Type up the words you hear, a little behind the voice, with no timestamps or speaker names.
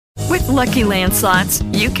Lucky Land Slots,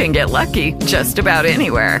 you can get lucky just about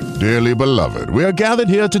anywhere. Dearly beloved, we are gathered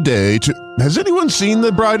here today to... Has anyone seen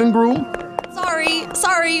the bride and groom?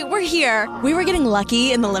 Sorry, we're here. We were getting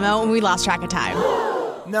lucky in the limo and we lost track of time.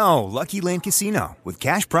 No, Lucky Land Casino, with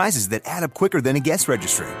cash prizes that add up quicker than a guest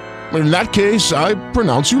registry. In that case, I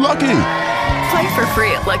pronounce you lucky. Play for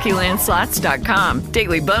free at LuckyLandSlots.com.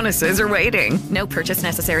 Daily bonuses are waiting. No purchase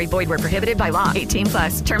necessary. Void where prohibited by law.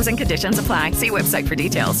 18+. Terms and conditions apply. See website for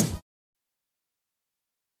details.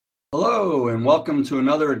 Hello, and welcome to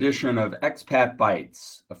another edition of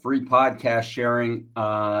ExPatBytes, a free podcast sharing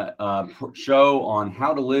show on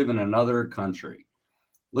how to live in another country.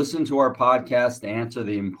 Listen to our podcast to answer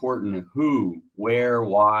the important who, where,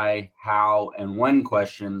 why, how, and when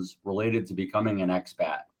questions related to becoming an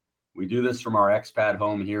expat. We do this from our expat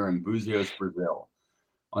home here in Buzios, Brazil.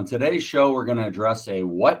 On today's show, we're going to address a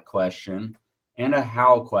what question and a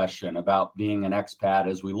how question about being an expat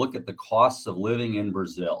as we look at the costs of living in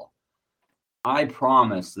Brazil. I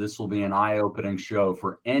promise this will be an eye-opening show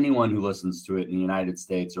for anyone who listens to it in the United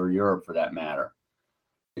States or Europe for that matter.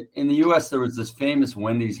 In the US, there was this famous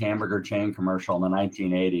Wendy's hamburger chain commercial in the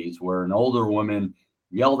 1980s where an older woman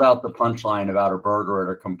yelled out the punchline about her burger at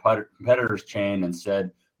her competitor's chain and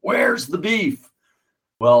said, "Where's the beef?"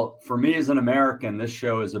 Well, for me as an American, this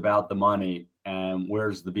show is about the money and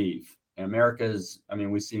where's the beef. And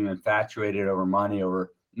we seem infatuated over money,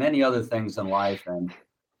 over many other things in life. And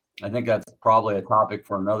I think that's probably a topic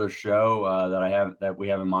for another show that we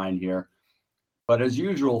have in mind here. But as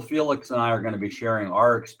usual, Felix and I are going to be sharing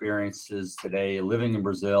our experiences today living in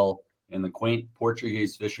Brazil in the quaint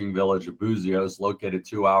Portuguese fishing village of Buzios, located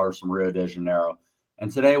 2 hours from Rio de Janeiro.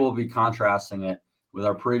 And today we'll be contrasting it with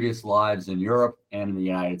our previous lives in Europe and in the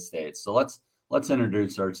United States. So let's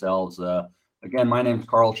introduce ourselves. Again, my name is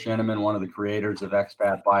Carl Shinneman, one of the creators of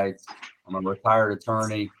ExPatBytes. I'm a retired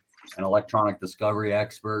attorney, an electronic discovery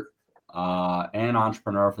expert, and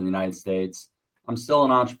entrepreneur from the United States. I'm still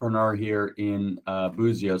an entrepreneur here in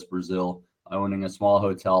Buzios, Brazil, owning a small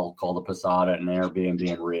hotel called the Posada and an Airbnb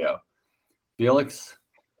in Rio. Felix?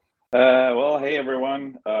 Hey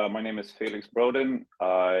everyone. My name is Felix Broden.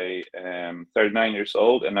 I am 39 years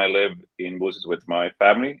old and I live in Buzios with my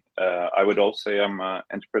family. I would also say I'm an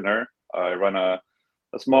entrepreneur. I run a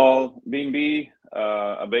small B&B,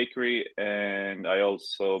 a bakery, and I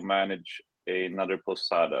also manage another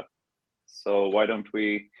posada. So why don't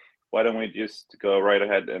we just go right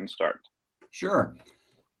ahead and start? Sure.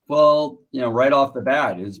 Well, right off the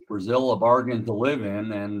bat, is Brazil a bargain to live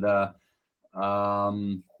in? And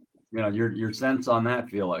your sense on that,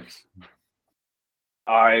 Felix?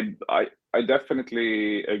 I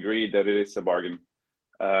definitely agree that it is a bargain.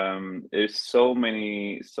 There's so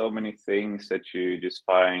many things that you just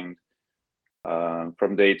find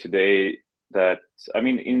from day to day that,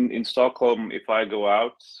 in Stockholm, if I go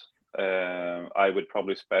out, I would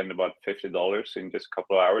probably spend about $50 in just a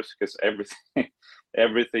couple of hours, because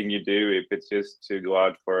everything you do, if it's just to go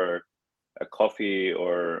out for a coffee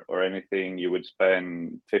or anything, you would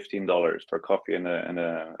spend $15 for coffee and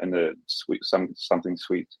a sweet, something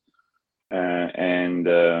sweet. And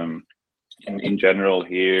in general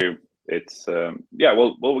here, it's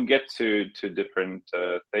we'll get to different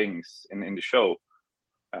things in the show,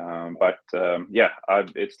 but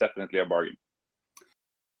it's definitely a bargain.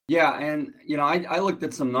 Yeah, and I looked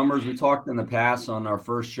at some numbers. We talked in the past on our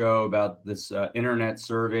first show about this internet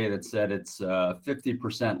survey that said it's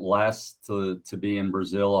 50% less to be in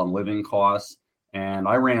Brazil on living costs. And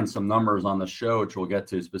I ran some numbers on the show, which we'll get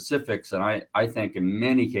to specifics. And I think in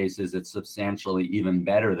many cases it's substantially even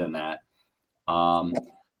better than that.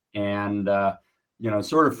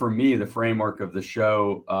 Sort of for me, the framework of the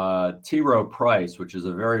show, T. Rowe Price, which is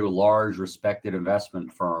a very large, respected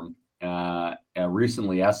investment firm,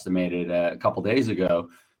 recently estimated a couple days ago,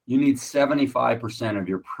 you need 75% of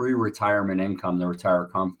your pre-retirement income to retire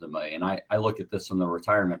comfortably. And I look at this from the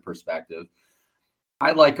retirement perspective.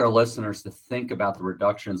 I'd like our listeners to think about the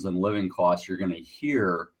reductions in living costs you're going to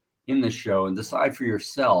hear in the show and decide for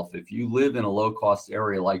yourself, if you live in a low-cost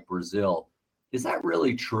area like Brazil, is that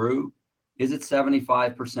really true? Is it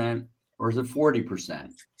 75% or is it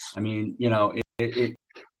 40%?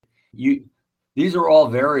 These are all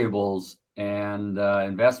variables, and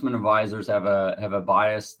investment advisors have a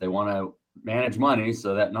bias. They want to manage money,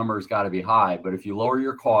 so that number's got to be high. But if you lower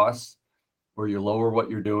your costs or you lower what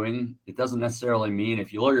you're doing, it doesn't necessarily mean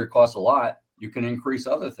if you lower your costs a lot, you can increase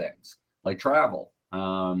other things like travel,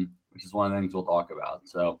 which is one of the things we'll talk about.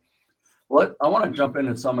 So I want to jump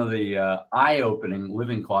into some of the eye-opening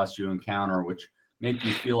living costs you encounter, which make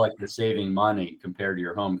you feel like you're saving money compared to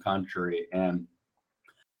your home country. And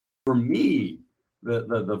for me,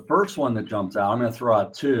 the first one that jumps out, I'm going to throw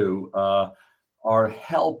out two, are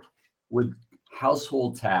help with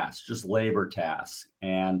household tasks, just labor tasks.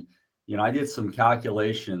 And, I did some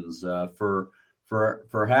calculations for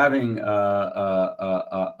having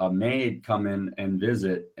a maid come in and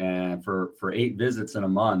visit, and for 8 visits in a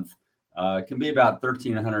month, it can be about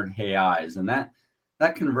 1,300 reais, and that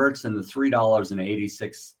converts into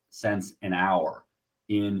 $3.86 an hour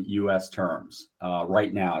in U.S. terms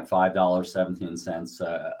right now at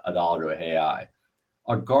 $5.17 a dollar to a real.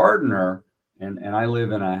 A gardener, and I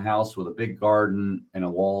live in a house with a big garden and a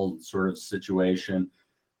walled sort of situation,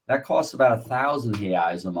 that costs about 1,000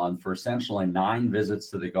 reais a month for essentially 9 visits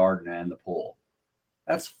to the garden and the pool.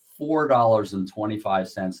 That's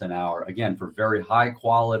 $4.25 an hour, again, for very high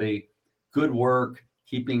quality, good work,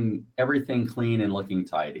 keeping everything clean and looking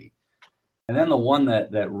tidy. And then the one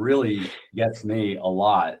that really gets me a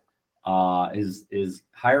lot is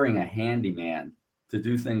hiring a handyman to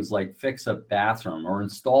do things like fix a bathroom or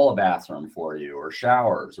install a bathroom for you, or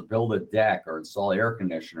showers, or build a deck, or install air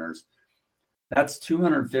conditioners. That's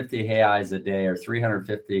 250 reais a day, or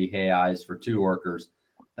 350 reais for 2 workers.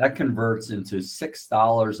 That converts into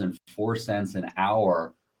 $6.04 an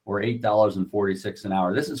hour, or $8.46 an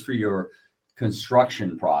hour. This is for your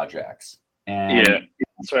construction projects. And yeah,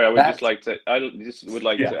 sorry, I just would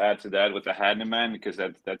like to add to that with the handyman, because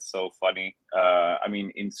that's so funny. I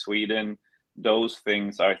mean, in Sweden, those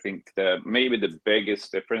things are, I think, maybe the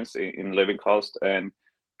biggest difference in living cost. And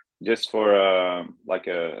just for like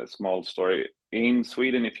a small story, in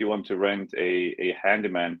Sweden, if you want to rent a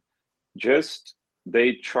handyman,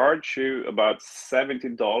 they charge you about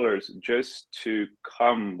 $70 just to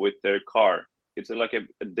come with their car. It's like a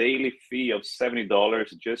daily fee of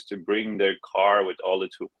 $70 just to bring their car with all the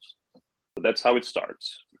tools. So that's how it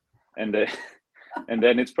starts, and then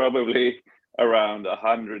it's probably around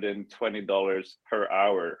 $120 per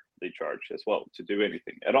hour they charge as well to do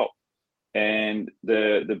anything at all. And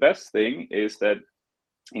the best thing is that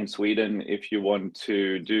in Sweden, if you want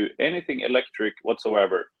to do anything electric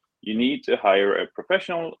whatsoever, you need to hire a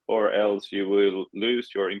professional, or else you will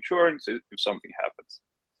lose your insurance if something happens.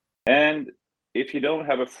 And if you don't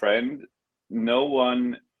have a friend,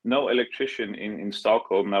 no electrician in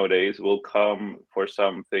Stockholm nowadays will come for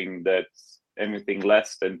something that's anything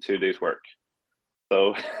less than 2 days work.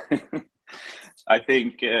 So I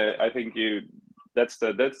think that's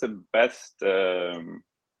the best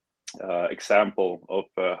example of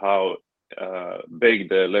how big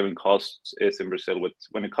the living costs is in Brazil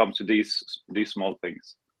when it comes to these small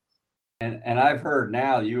things. And I've heard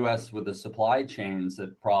now the U.S. with the supply chains,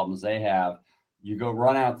 that problems they have. You go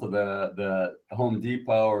run out to the Home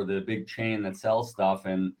Depot or the big chain that sells stuff,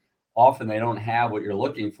 and often they don't have what you're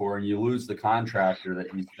looking for, and you lose the contractor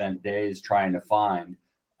that you spent days trying to find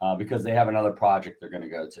because they have another project they're going to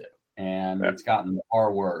go to, and it's gotten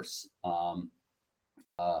far worse.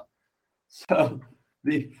 So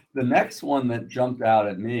the next one that jumped out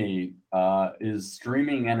at me is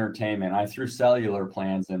streaming entertainment. I threw cellular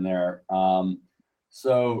plans in there.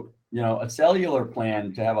 So a cellular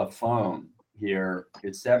plan to have a phone here,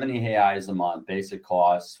 it's 70 reais a month, basic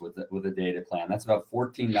costs with a data plan. That's about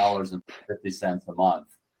 $14.50 a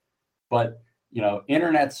month. But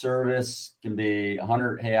internet service can be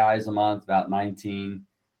 100 reais a month, about $19.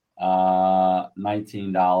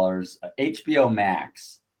 HBO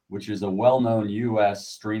Max, which is a well-known U.S.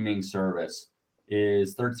 streaming service,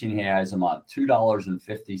 is 13 reais a month,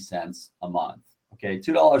 $2.50 a month. Okay,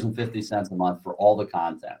 $2.50 a month for all the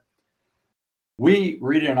content.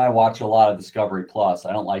 Rita and I watch a lot of Discovery Plus.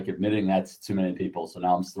 I don't like admitting that to too many people, so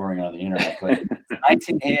now I'm throwing it on the internet. But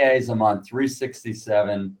 19 reais a month,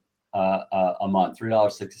 $3.67 a month,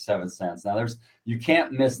 $3.67. Now you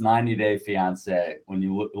can't miss 90 Day Fiance when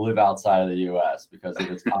you live outside of the U.S. because it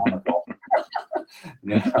is comical.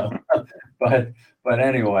 But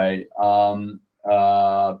anyway,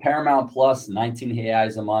 Paramount Plus, 19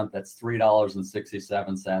 reais a month. That's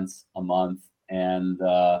 $3.67 a month. And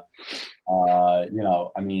I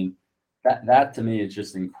mean, that to me is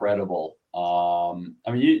just incredible. I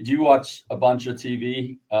mean, do you watch a bunch of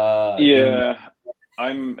TV? Yeah,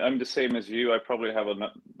 I'm the same as you. I probably have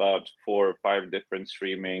about 4 or 5 different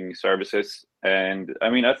streaming services. And I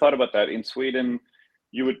mean, I thought about that. In Sweden,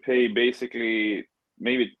 you would pay basically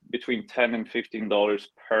maybe between $10 and $15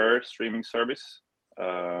 per streaming service.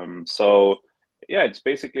 So yeah, it's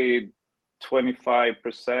basically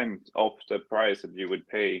 25% of the price that you would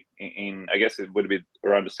pay in I guess it would be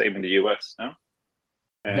around the same in the US, no?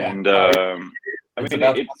 And I mean,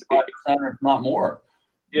 about it's 5% or not more.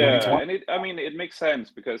 Yeah, and it makes sense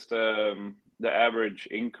because the the average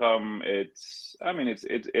income, it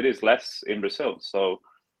is less in Brazil. So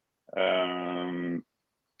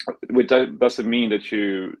which doesn't mean that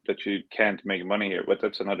you can't make money here, but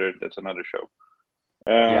that's another show.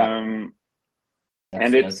 And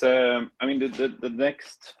it's the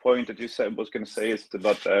next point that you said was going to say is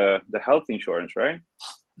about the health insurance, right?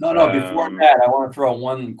 No, before that, I want to throw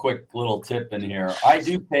one quick little tip in here. I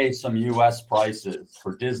do pay some US prices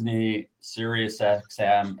for Disney, Sirius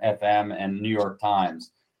XM, FM, and New York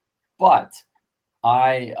Times, but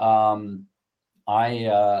I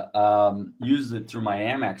use it through my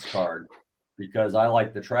Amex card because I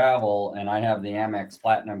like to travel and I have the Amex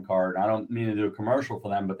Platinum card. I don't mean to do a commercial for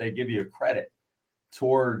them, but they give you a credit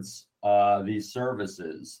towards these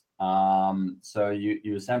services. So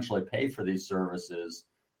you essentially pay for these services.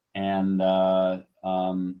 And,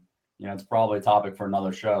 it's probably a topic for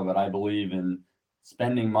another show, but I believe in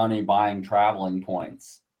spending money buying traveling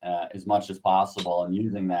points as much as possible and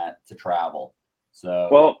using that to travel. So,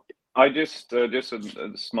 well, I just a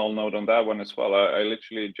small note on that one as well. I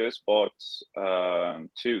literally just bought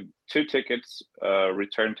two tickets,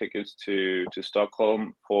 return tickets to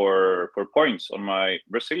Stockholm for points on my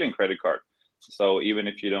Brazilian credit card. So even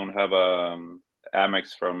if you don't have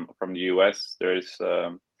Amex from the US, there's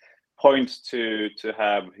points to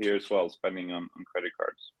have here as well, spending on credit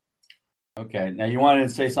cards. Okay, now you wanted to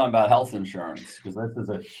say something about health insurance because this is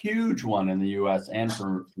a huge one in the US and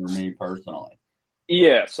for me personally.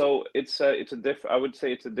 Yeah, so I would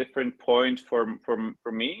say it's a different point for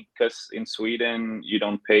me, because in Sweden you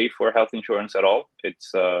don't pay for health insurance at all.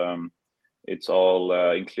 It's all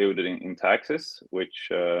included in taxes, which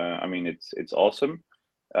it's awesome.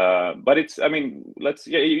 But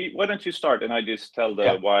why don't you start and I just tell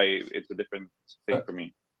why it's a different thing for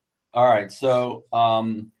me. All right, so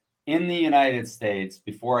in the United States,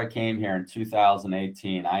 before I came here in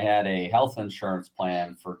 2018, I had a health insurance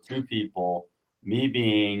plan for two people. Me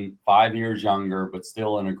being 5 years younger, but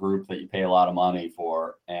still in a group that you pay a lot of money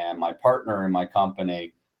for. And my partner in my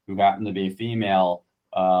company, who happened to be a female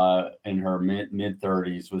in her mid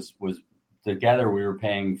 30s, was together. We were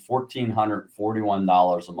paying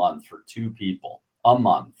 $1,441 a month for two people a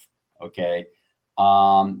month. Okay.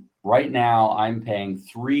 Right now I'm paying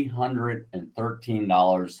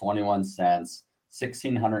 $313.21,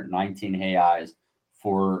 1,619 reais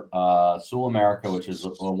for Sul America, which is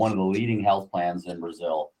one of the leading health plans in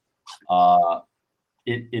Brazil.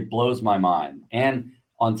 It blows my mind. And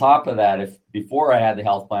on top of that, if before I had the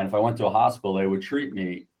health plan, if I went to a hospital, they would treat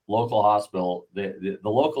me, local hospital. The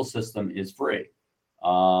local system is free.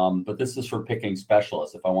 But this is for picking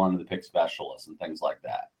specialists, if I wanted to pick specialists and things like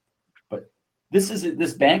that. But this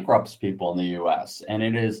bankrupts people in the US. And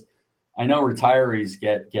it is, I know retirees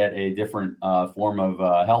get a different form of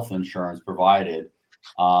health insurance provided.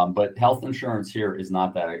 But health insurance here is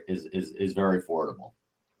not that is very affordable.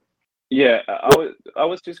 Yeah, I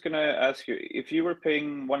was just gonna ask you, if you were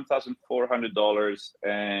paying $1,400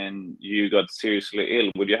 and you got seriously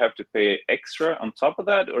ill, would you have to pay extra on top of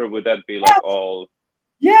that, or would that be like all?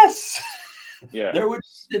 Yes. Yeah. There would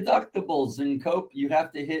be deductibles and you'd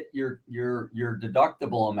have to hit your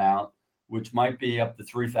deductible amount, which might be up to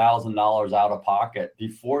 $3,000 out of pocket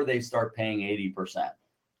before they start paying 80%.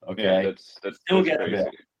 Okay, yeah, that's still that's get crazy.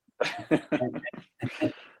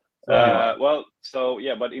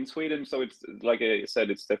 But in Sweden, so it's like I said,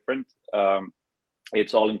 it's different.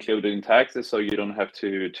 It's all included in taxes, so you don't have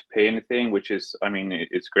to pay anything, which is,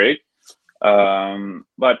 it's great.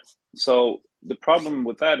 But so the problem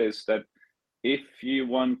with that is that if you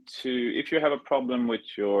have a problem with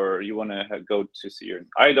you want to go to see your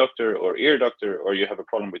eye doctor or ear doctor, or you have a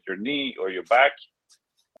problem with your knee or your back,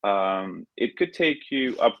 it could take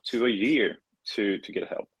you up to a year to get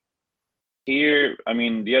help. Here,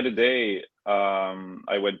 the other day,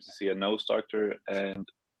 I went to see a nose doctor, and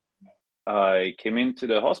I came into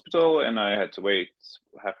the hospital and I had to wait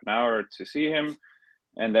half an hour to see him.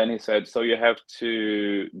 And then he said, so you have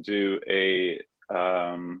to do a,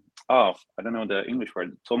 I don't know the English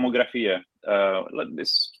word, tomografia,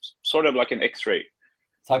 this sort of like an X-ray.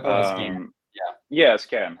 Type of a scan. Yeah,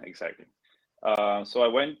 scan, exactly. So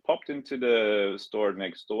I popped into the store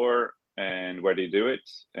next door, and where they do it.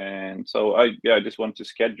 And so I just want to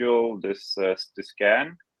schedule this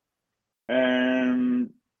scan.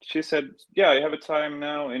 And she said, yeah, I have a time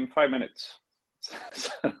now in 5 minutes.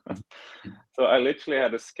 So I literally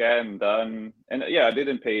had a scan done, and I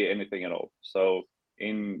didn't pay anything at all. So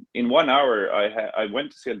in 1 hour, I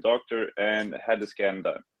went to see a doctor and had the scan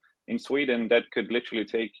done. In Sweden, that could literally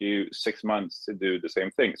take you 6 months to do the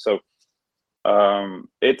same thing. So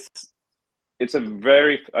it's a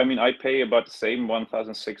very, I mean, I pay about the same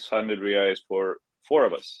 1,600 reais for 4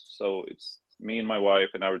 of us. So it's me and my wife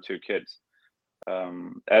and our 2 kids.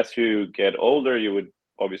 As you get older, you would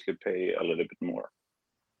obviously pay a little bit more,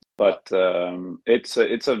 but it's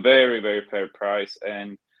a very, very fair price.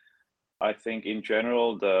 And I think in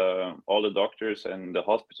general, all the doctors and the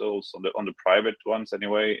hospitals on the private ones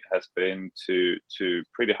anyway has been to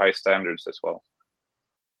pretty high standards as well.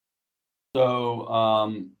 So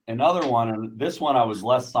another one, and this one I was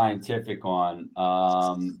less scientific on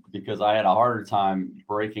because I had a harder time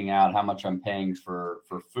breaking out how much I'm paying for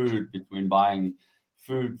food between buying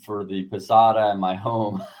food for the posada and my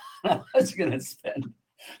home. I was going to spend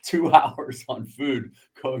 2 hours on food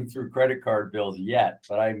going through credit card bills yet,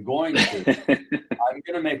 but I'm going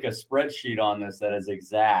to make a spreadsheet on this that is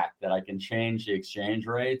exact, that I can change the exchange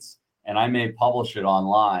rates, and I may publish it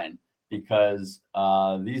online, because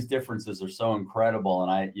these differences are so incredible,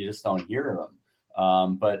 and you just don't hear them.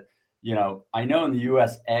 But you know, I know in the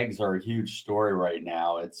U.S. eggs are a huge story right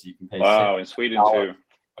now. You can pay in Sweden too,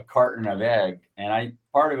 a carton of egg, and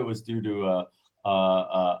part of it was due to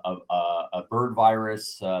a bird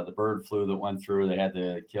virus, the bird flu that went through. They had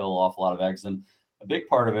to kill an awful lot of eggs, and a big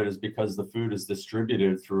part of it is because the food is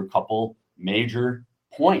distributed through a couple major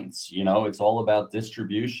points. You know, it's all about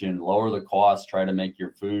distribution, lower the cost, try to make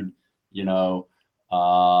your food, you know,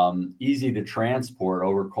 easy to transport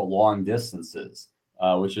over long distances,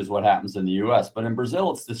 which is what happens in the U.S. But in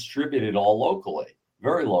Brazil, it's distributed all locally,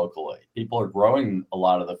 very locally. People are growing a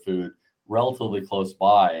lot of the food relatively close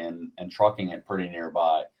by and trucking it pretty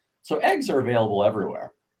nearby. So eggs are available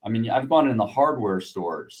everywhere. I mean, I've gone in the hardware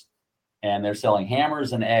stores and they're selling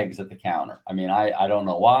hammers and eggs at the counter. I mean, I don't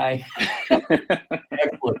know why.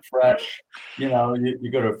 Eggs look fresh. You know,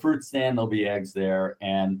 you go to a fruit stand, there'll be eggs there.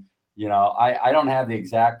 And you know, I don't have the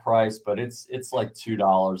exact price, but it's like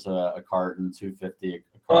 $2 a carton, $2.50 a carton.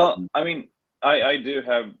 Well, I mean, I do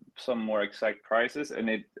have some more exact prices,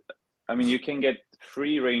 and you can get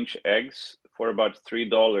free range eggs for about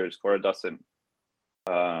 $3 for a dozen.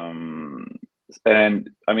 And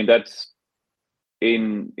I mean, that's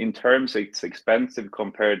in terms, it's expensive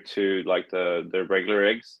compared to like the regular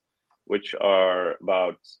eggs, which are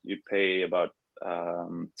you'd pay about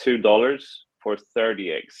 $2 for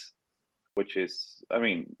 30 eggs. Which is, I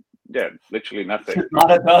mean, yeah, literally nothing.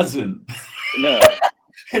 Not a dozen. No.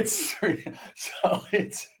 It's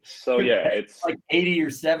like 80 or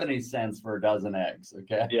 70 cents for a dozen eggs.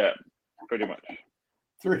 Okay. Yeah, pretty much.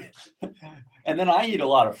 And then I eat a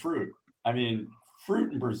lot of fruit. I mean,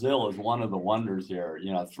 fruit in Brazil is one of the wonders here.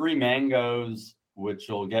 You know, 3 mangoes, which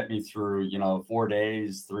will get me through, you know, 4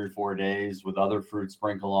 days, 3 or 4 days with other fruit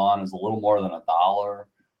sprinkled on, is a little more than $1.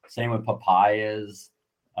 Same with papayas.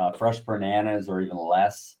 Fresh bananas or even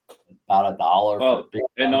less, about $1. Well,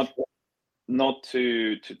 and not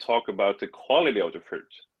to talk about the quality of the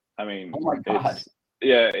fruit. I mean, oh my God.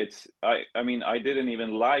 I mean, I didn't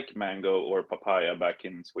even like mango or papaya back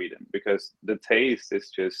in Sweden because the taste is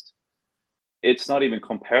just, it's not even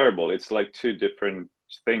comparable. It's like 2 different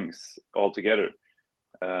things altogether.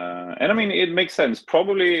 And I mean, it makes sense.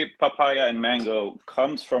 Probably papaya and mango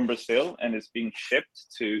comes from Brazil and is being shipped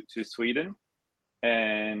to Sweden.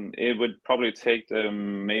 And it would probably take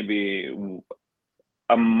them maybe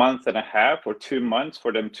a month and a half or 2 months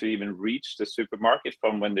for them to even reach the supermarket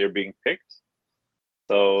from when they're being picked.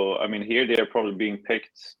 So, I mean, here they're probably being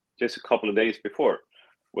picked just a couple of days before,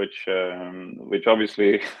 which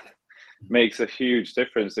obviously makes a huge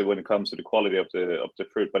difference when it comes to the quality of the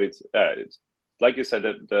fruit. But it's like you said,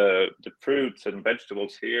 that the fruits and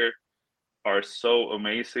vegetables here are so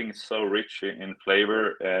amazing, so rich in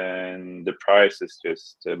flavor, and the price is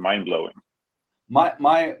just mind-blowing.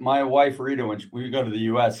 My wife Rita, when we go to the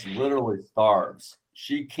U.S., literally starves.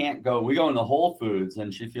 She can't go. We go into Whole Foods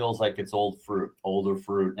and she feels like it's older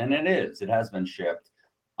fruit, and it is. It has been shipped.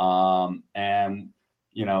 And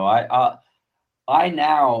you know, I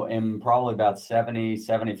now am probably about 70,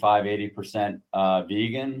 75, 80%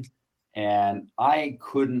 vegan, and I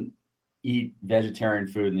couldn't eat vegetarian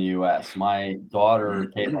food in the U.S. My daughter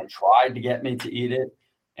Caitlin tried to get me to eat it,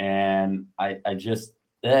 and I just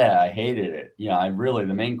I hated it. You know,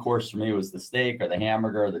 the main course for me was the steak or the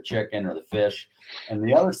hamburger or the chicken or the fish, and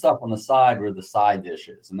the other stuff on the side were the side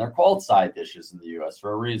dishes, and they're called side dishes in the U.S.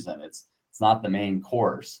 for a reason. It's not the main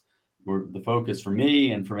course. The focus for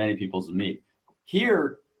me and for many people is meat.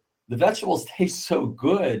 Here, the vegetables taste so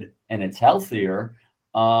good and it's healthier.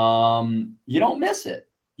 You don't miss it.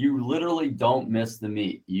 You literally don't miss the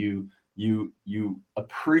meat. You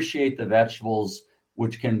appreciate the vegetables,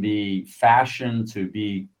 which can be fashioned to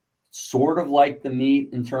be sort of like the meat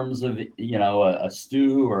in terms of, you know, a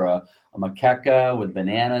stew or moqueca with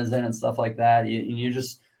bananas in and stuff like that. You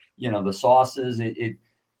just, the sauces, it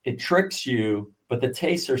tricks you, but the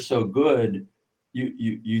tastes are so good,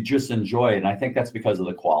 you just enjoy it. And I think that's because of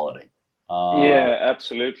the quality. Yeah,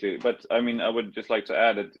 absolutely. But I mean, I would just like to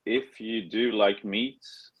add that if you do like meat,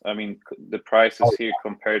 I mean, the prices here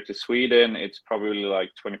compared to Sweden, it's probably like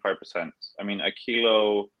 25%. I mean, a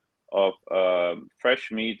kilo of fresh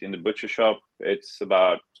meat in the butcher shop, it's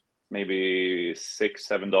about maybe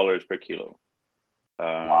 $6-7 per kilo.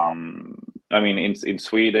 I mean, in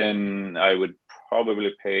Sweden, I would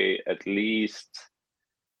probably pay at least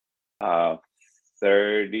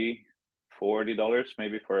 $30-40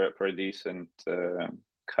 maybe for a decent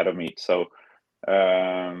cut of meat. So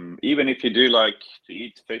even if you do like to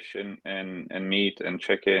eat fish and meat and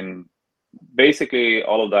chicken, basically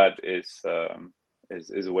all of that is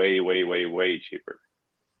way cheaper.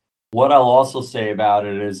 What I'll also say about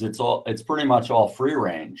it is it's pretty much all free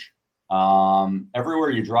range. Everywhere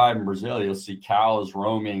you drive in Brazil, you'll see cows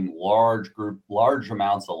roaming large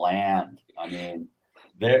amounts of land. I mean,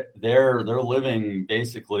 they're living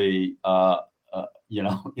basically,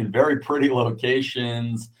 in very pretty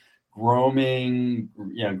locations, roaming,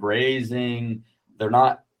 grazing. They're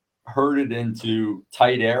not herded into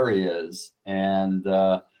tight areas, and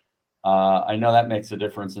I know that makes a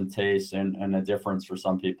difference in taste and a difference for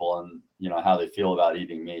some people, and how they feel about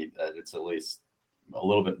eating meat. That it's at least a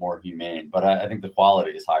little bit more humane, but I think the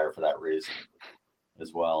quality is higher for that reason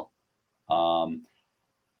as well.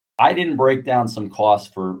 I didn't break down some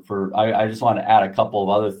costs I just want to add a couple of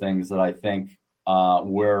other things that I think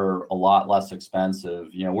were a lot less expensive.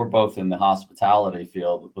 We're both in the hospitality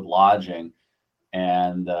field with lodging,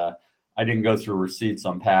 and I didn't go through receipts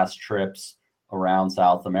on past trips around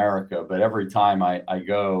South America, but every time I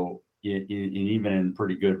go, even in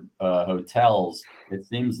pretty good hotels, it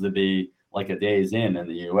seems to be like a day's in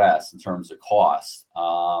the US in terms of cost.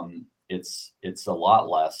 It's a lot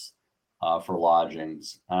less for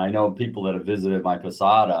lodgings. And I know people that have visited my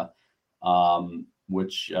posada,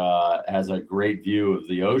 which has a great view of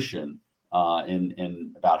the ocean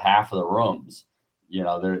in about half of the rooms.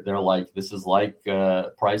 They're like, this is like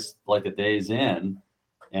priced like a day's in,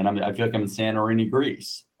 and I feel like I'm in Santorini,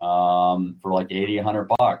 Greece, for like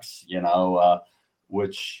 $80-100.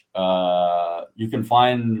 Which you can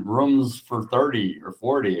find rooms for 30 or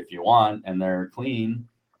 40 if you want, and they're clean.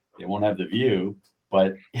 They won't have the view,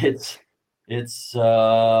 but it's it's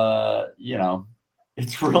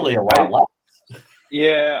really a lot less.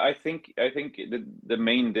 Yeah, I think the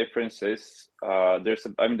main difference is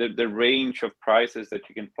the range of prices that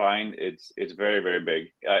you can find. It's very, very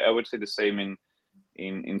big. I would say the same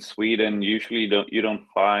in Sweden. Usually you don't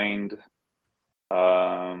find.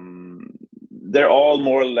 They're all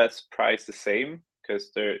more or less priced the same because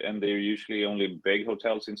they're usually only big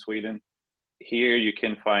hotels in Sweden. Here you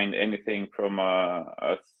can find anything from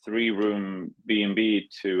a 3-room B&B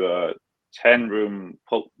to a 10-room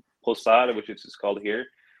posada, which it's called here.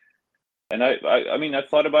 And I mean, I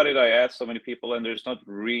thought about it. I asked so many people, and there's not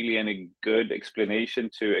really any good explanation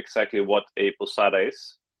to exactly what a posada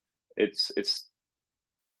is. It's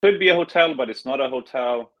could be a hotel, but it's not a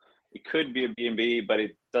hotel. It could be a B&B, but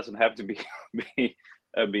it doesn't have to be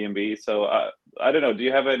a B&B. So I don't know. Do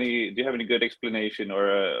you have any good explanation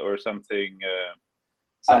or something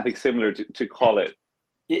similar to call it?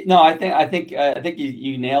 No, I think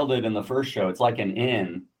you nailed it in the first show. It's like an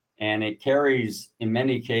inn, and it carries in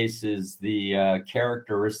many cases the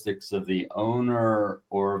characteristics of the owner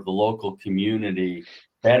or of the local community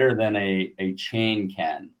better than a chain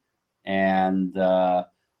can. And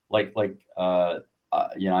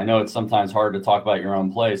I know it's sometimes hard to talk about your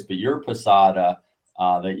own place, but your posada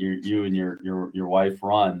that you and your wife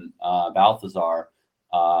run, Balthazar,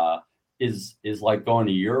 is like going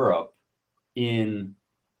to Europe in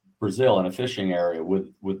Brazil in a fishing area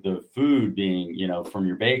with the food being, from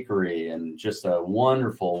your bakery, and just a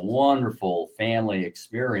wonderful family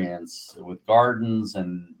experience with gardens,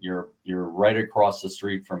 and you're right across the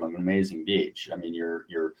street from an amazing beach. I mean,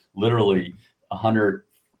 you're literally 100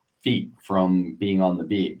 feet from being on the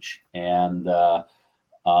beach, and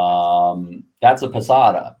that's a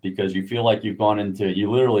posada because you feel like you've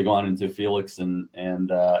literally gone into Felix and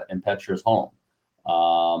Petra's home,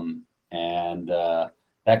 and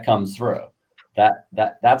that comes through.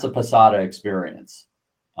 That's a posada experience.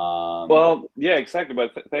 Well, yeah, exactly.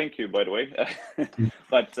 But thank you, by the way.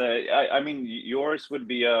 But I mean, yours would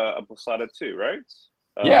be a posada too, right?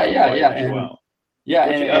 Yeah.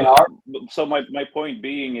 So my point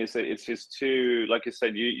being is that it's just too, like you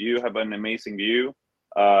said, you have an amazing view,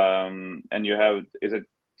 and you have, is it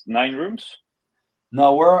 9 rooms?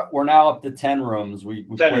 No, we're now up to 10 rooms. We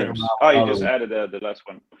 10 played rooms. around Oh, with you other just added the last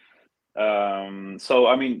one. So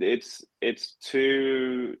I mean, it's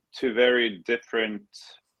two very different.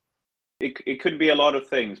 It could be a lot of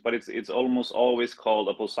things, but it's almost always called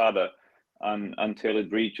a posada until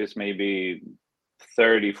it reaches maybe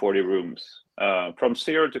 30, 40 rooms. From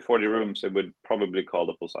 0 to 40 rooms, it would probably call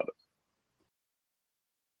a posada.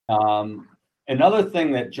 Another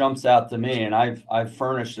thing that jumps out to me, and I've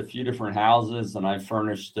furnished a few different houses, and I've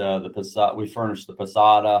furnished the posada. We furnished the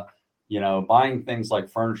posada. Buying things like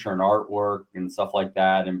furniture and artwork and stuff like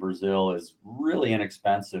that in Brazil is really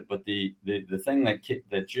inexpensive. But the thing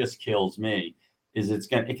that just kills me is it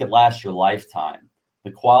could last your lifetime.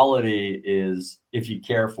 The quality is if you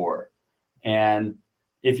care for it, and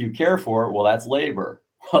if you care for it, well, that's labor.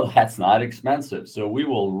 Well, that's not expensive. So we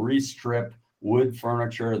will restrip wood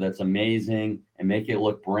furniture that's amazing and make it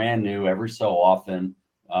look brand new every so often.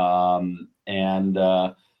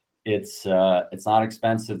 It's not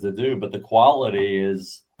expensive to do, but the quality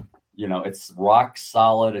is, it's rock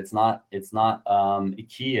solid. It's not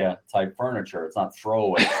IKEA type furniture. It's not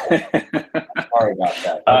throwaway. Sorry about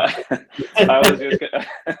that.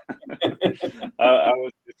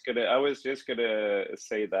 I was just gonna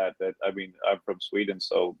say that I mean, I'm from Sweden,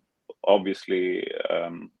 so obviously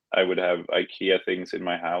I would have IKEA things in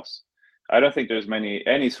my house. I don't think there's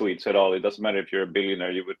any sweets at all. It doesn't matter if you're a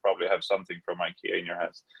billionaire, you would probably have something from IKEA in your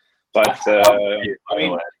house. But I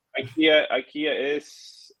mean, IKEA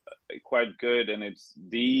is quite good and it's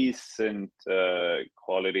decent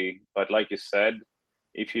quality. But like you said,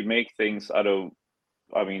 if you make things out of,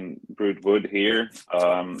 I mean, brute wood here,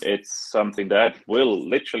 it's something that will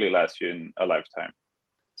literally last you in a lifetime.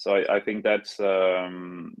 So I think that's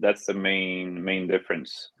the main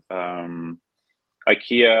difference.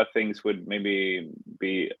 IKEA things would maybe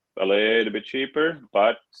be a little bit cheaper,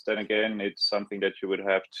 but then again, it's something that you would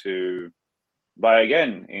have to buy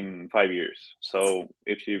again in 5 years. So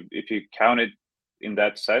if you count it in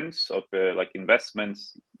that sense of like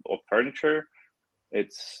investments of furniture,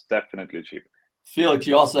 it's definitely cheap. Felix,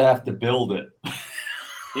 you also have to build it.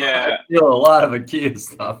 Yeah, I feel a lot of IKEA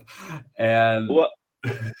stuff, and well,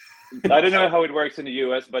 I don't know how it works in the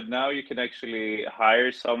US, but now you can actually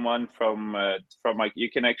hire someone from like you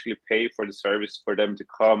can actually pay for the service for them to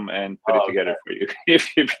come and put it together for you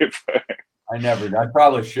if you prefer. I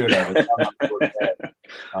probably should have.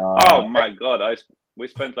 Oh my God! We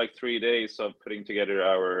spent like 3 days of putting together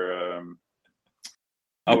our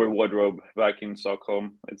wardrobe back in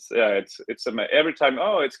Stockholm. It's every time.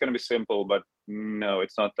 Oh, it's gonna be simple, but no,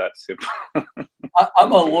 it's not that simple.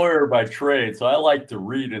 I'm a lawyer by trade, so I like to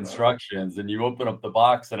read instructions. And you open up the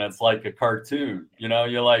box, and it's like a cartoon.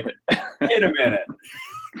 You're like, wait a minute,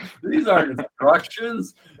 these aren't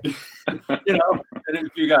instructions. And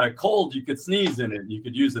if you got a cold, you could sneeze in it. You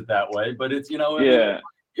could use it that way, but it's yeah.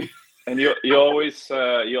 And you always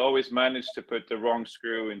manage to put the wrong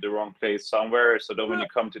screw in the wrong place somewhere. So then when you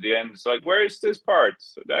come to the end, it's like, where is this part?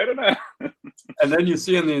 So I don't know. And then you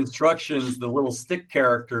see in the instructions the little stick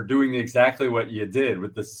character doing exactly what you did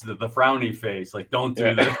with the frowny face, like don't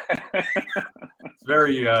do this. It's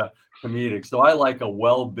very comedic. So I like a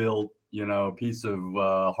well-built, piece of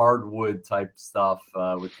hardwood type stuff,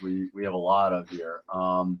 which we have a lot of here.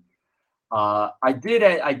 I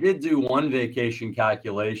did do one vacation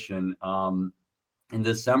calculation. In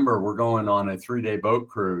December, we're going on a 3-day boat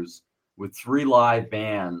cruise with 3 live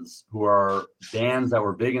bands who are bands that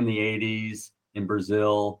were big in the 80s in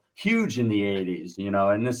Brazil, huge in the 80s,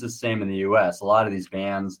 and this is the same in the US. A lot of these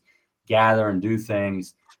bands gather and do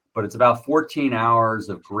things, but it's about 14 hours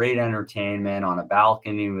of great entertainment on a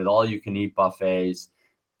balcony with all you can eat buffets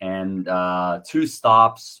and 2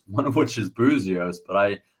 stops, one of which is Buzios, but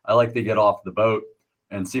I like to get off the boat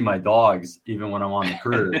and see my dogs even when I'm on the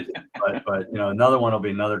cruise. but another one will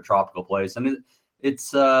be another tropical place, and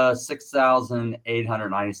it's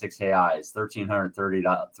 6,896 reais,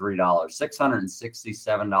 $1,333,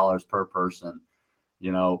 $667 per person.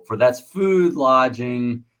 For that's food,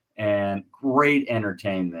 lodging, and great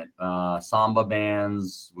entertainment. Samba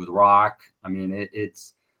bands with rock. I mean,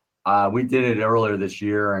 it's. We did it earlier this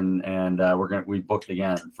year, and we booked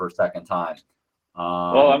again for a second time.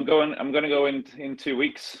 Well, I'm going to go in 2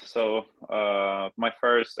 weeks. So my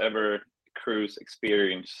first ever cruise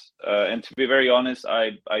experience. And to be very honest,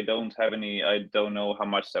 I don't know how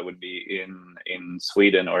much that would be in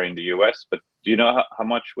Sweden or in the US. But do you know how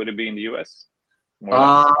much would it be in the US?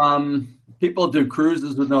 People do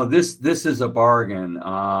cruises with this is a bargain.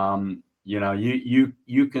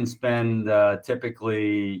 You can spend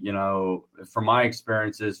typically, from my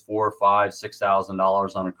experiences, $4,000, $5,000,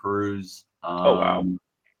 $6,000 on a cruise. Oh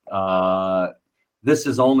wow! this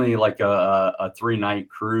is only like a 3-night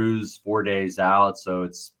cruise, 4 days out. So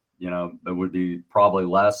it's, it would be probably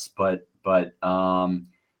less, but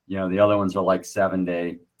the other ones are like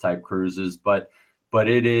 7-day type cruises, but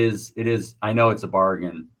it is, I know it's a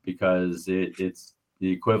bargain because it's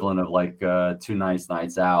the equivalent of like 2 nice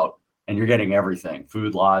nights out, and you're getting everything,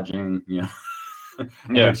 food, lodging,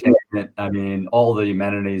 entertainment. I mean, all the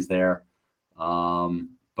amenities there.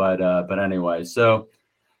 But anyway, so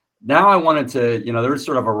now I wanted to, there's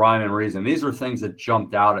sort of a rhyme and reason. These are things that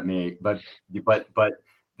jumped out at me, but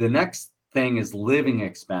the next thing is living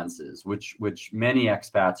expenses, which many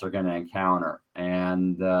expats are going to encounter.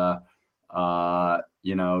 And, the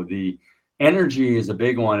energy is a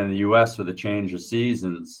big one in the US with the change of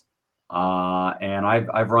seasons. And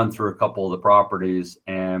I've run through a couple of the properties,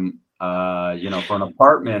 and, for an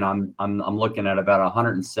apartment, I'm looking at about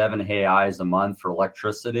 107 reais a month for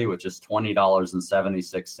electricity, which is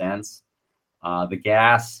 $20.76. The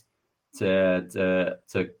gas to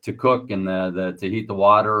cook and to heat the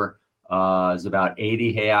water is about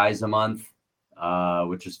 80 reais a month,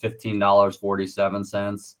 which is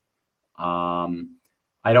 $15.47.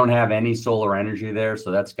 I don't have any solar energy there,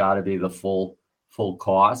 so that's got to be the full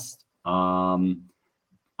cost. I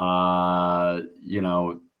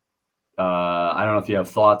don't know if you have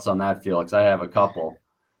thoughts on that, Felix. I have a couple.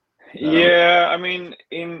 Yeah, I mean,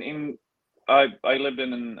 I lived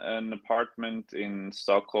in an apartment in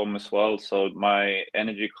Stockholm as well, so my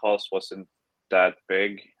energy cost wasn't that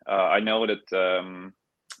big. I know that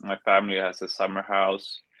my family has a summer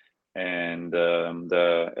house, and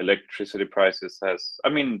the electricity prices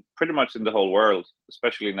pretty much in the whole world,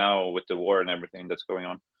 especially now with the war and everything that's going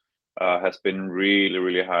on, has been really,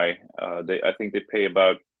 really high. I think they pay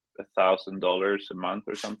about $1,000 a month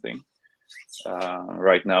or something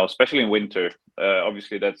right now, especially in winter.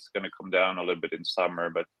 Obviously that's going to come down a little bit in summer,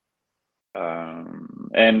 but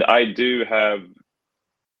and I do have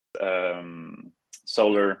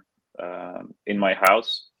solar in my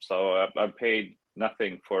house, so I've paid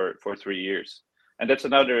nothing for 3 years, and that's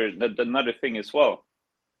another thing as well.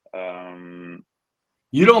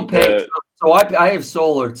 You don't pay. So I have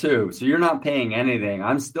solar too, so you're not paying anything.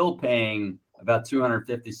 I'm still paying about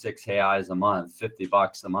 256 reais a month,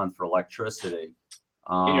 $50 a month for electricity.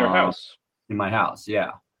 In your house? In my house,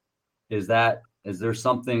 yeah. Is there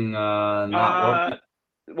something not working?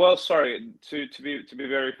 Well, sorry, to be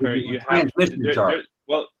very fair, you have charge.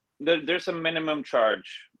 There's a minimum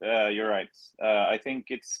charge. You're right. I think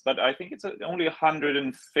it's only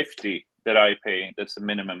 150 that I pay. That's the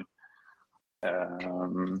minimum.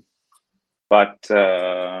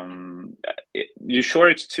 You sure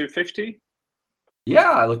it's 250?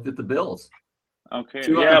 Yeah, I looked at the bills. Okay.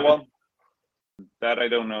 Yeah, well, that I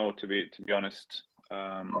don't know, to be honest.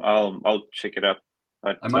 I'll check it up.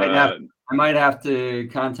 But I might have to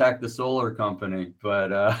contact the solar company,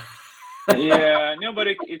 but yeah, no, but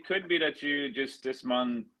it could be that you just this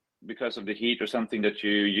month, because of the heat or something, that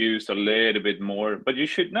you used a little bit more. But you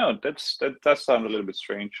should know. That does sound a little bit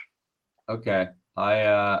strange. Okay.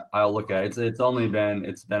 I'll look at it.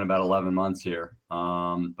 It's been about 11 months here.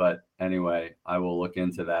 But anyway, I will look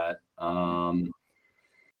into that.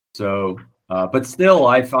 But still,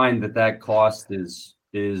 I find that cost is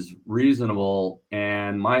reasonable.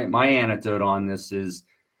 And my anecdote on this is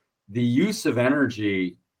the use of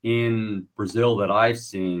energy in Brazil that I've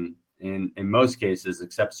seen in most cases,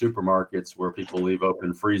 except supermarkets where people leave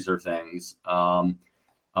open freezer things.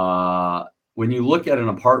 When you look at an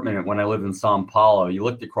apartment, when I lived in Sao Paulo, you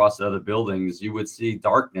looked across at other buildings, you would see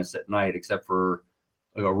darkness at night, except for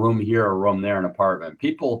a room here, a room there, an apartment.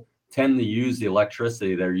 People tend to use the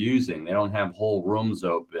electricity they're using. They don't have whole rooms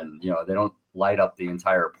open. They don't light up the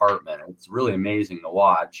entire apartment. It's really amazing to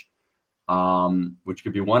watch, which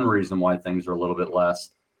could be one reason why things are a little bit less.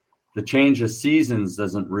 The change of seasons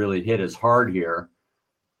doesn't really hit as hard here.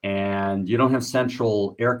 And you don't have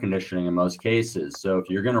central air conditioning in most cases. So if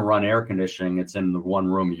you're going to run air conditioning, it's in the one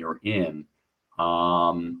room you're in,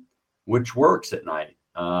 which works at night.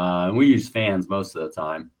 And we use fans most of the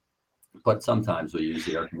time, but sometimes we use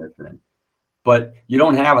the air conditioning. But you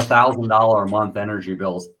don't have $1,000 a month energy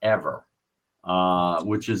bills ever,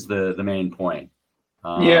 which is the main point.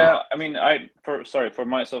 Yeah, I mean, for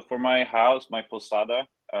my house, my posada,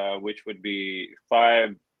 which would be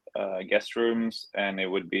 5 guest rooms, and it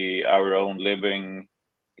would be our own living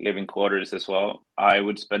quarters as well. I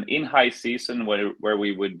would spend in high season where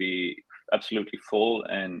we would be absolutely full,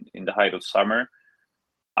 and in the height of summer,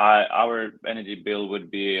 our energy bill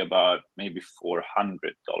would be about maybe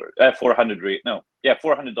 $400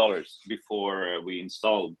 before we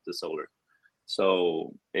installed the solar.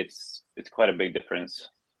 So it's quite a big difference.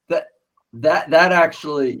 That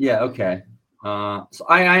actually, yeah, okay. So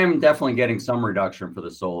I am definitely getting some reduction for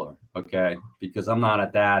the solar, okay, because I'm not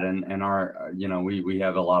at that, and our, we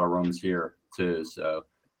have a lot of rooms here too. So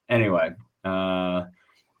anyway,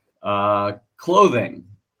 clothing,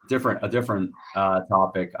 a different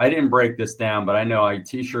topic. I didn't break this down, but I know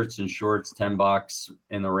t-shirts and shorts, $10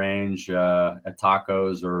 in the range at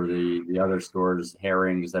Tacos or the other stores,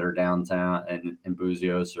 Herrings that are downtown and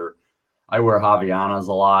Buzios, or I wear Javianas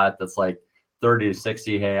a lot. That's like 30 to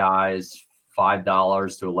 60 reais,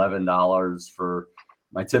 $5 to $11 for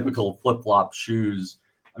my typical flip-flop shoes.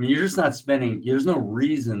 I mean, you're just not spending. There's no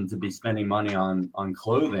reason to be spending money on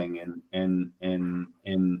clothing in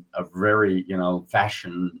a very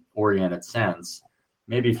fashion-oriented sense.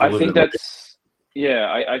 Maybe if you I live think in that's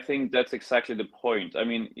yeah. I think that's exactly the point. I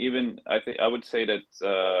mean, even I would say that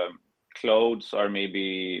clothes are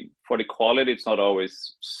maybe for the quality. It's not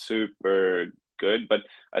always super good, but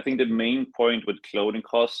I think the main point with clothing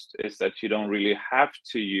cost is that you don't really have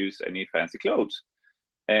to use any fancy clothes.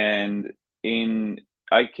 And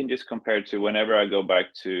I can just compare to whenever I go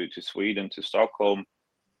back to Sweden, to Stockholm.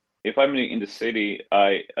 If I'm in the city,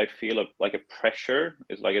 I feel like a pressure.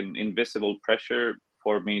 It's like an invisible pressure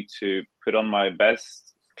for me to put on my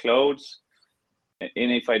best clothes. And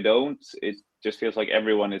if I don't, it just feels like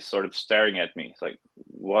everyone is sort of staring at me. It's like,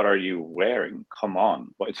 what are you wearing? Come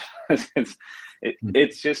on. But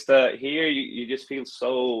it's just here you just feel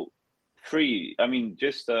so free. I mean,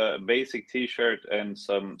 just a basic t-shirt and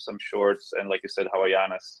some shorts, and like you said,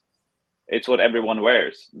 Hawaiianas. It's what everyone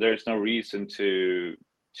wears. There's no reason to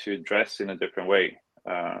dress in a different way,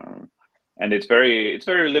 and it's very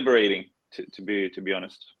liberating to be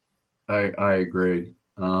honest. I agree.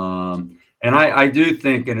 And I do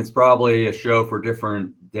think, and it's probably a show for a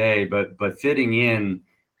different day, but fitting in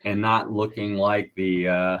and not looking like the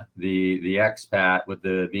expat with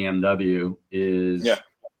the BMW is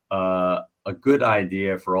a good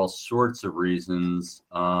idea for all sorts of reasons.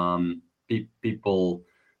 People,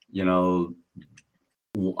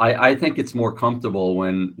 I think it's more comfortable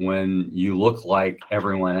when you look like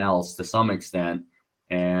everyone else to some extent,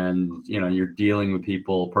 and you're dealing with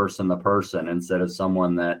people person to person instead of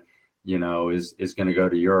someone that is going to go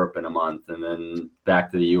to Europe in a month and then back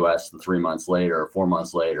to the US 3 months later or 4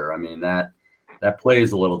 months later. I mean, that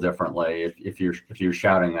plays a little differently if you're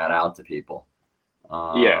shouting that out to people.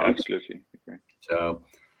 Yeah, absolutely. Okay. So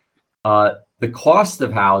the cost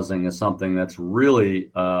of housing is something that's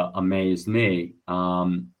really amazed me.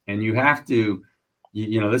 And you have to,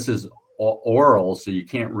 this is oral, so you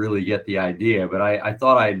can't really get the idea, but I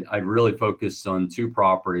thought I'd really focus on two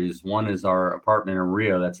properties. One is our apartment in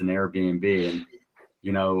Rio. That's an Airbnb. And,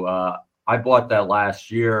 I bought that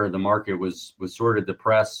last year. The market was sort of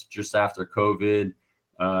depressed just after COVID.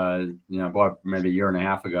 I bought maybe a year and a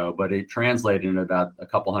half ago, but it translated into about a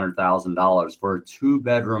couple $100,000 for a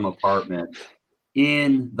 2-bedroom apartment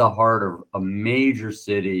in the heart of a major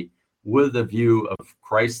city with a view of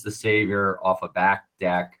Christ the Savior off a back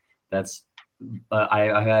deck. That's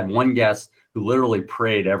I had one guest who literally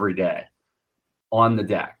prayed every day on the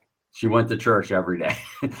deck. She went to church every day.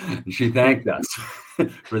 She thanked us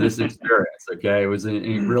for this experience. Okay, it was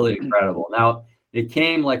really incredible. Now, it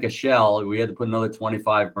came like a shell. We had to put another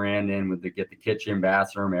 25 grand in get the kitchen,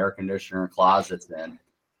 bathroom, air conditioner, and closets in.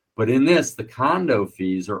 But in this, the condo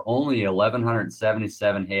fees are only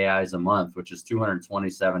 1,177 reais a month, which is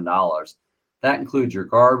 $227. That includes your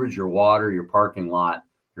garbage, your water, your parking lot,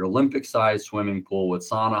 your Olympic-sized swimming pool with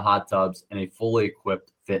sauna, hot tubs, and a fully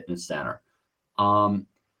equipped fitness center. I'm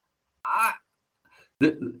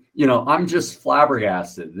just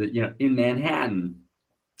flabbergasted that, in Manhattan,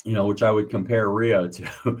 which I would compare Rio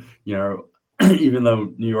to, even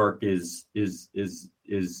though New York is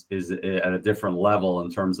at a different level in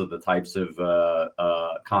terms of the types of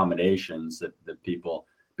accommodations that people,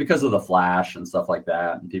 because of the flash and stuff like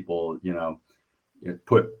that, and people,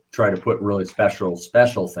 try to put really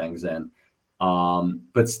special things in.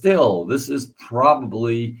 But still, this is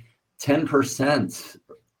probably 10%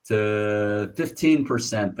 to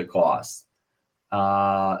 15% the cost.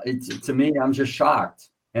 To me, I'm just shocked.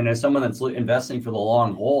 And as someone that's investing for the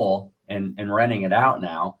long haul and renting it out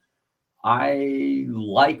now, I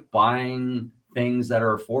like buying things that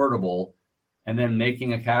are affordable and then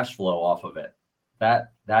making a cash flow off of it.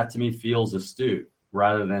 That to me feels astute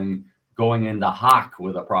rather than going into hock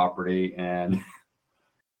with a property and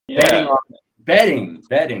betting,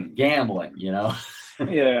 gambling, Yeah.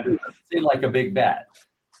 It seemed like a big bet.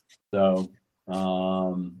 So,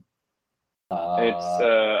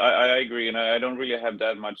 I agree, and I don't really have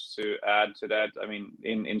that much to add to that. I mean,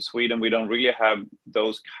 in Sweden, we don't really have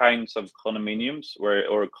those kinds of condominiums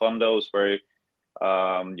or condos where you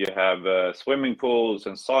have swimming pools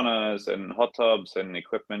and saunas and hot tubs and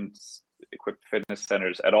equipped fitness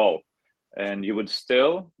centers at all. And you would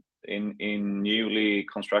still in newly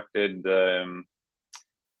constructed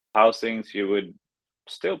housings, you would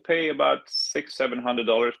still pay about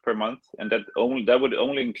 $600-700 per month, and that would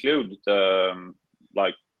only include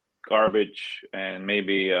like garbage and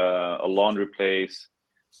maybe a laundry place,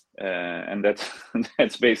 and that's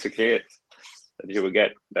that's basically it that you would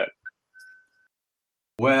get that.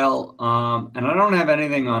 Well, and I don't have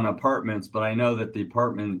anything on apartments, but I know that the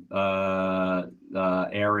apartment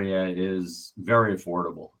area is very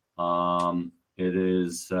affordable. It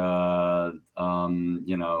is,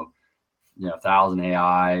 1,000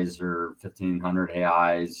 AIs or 1,500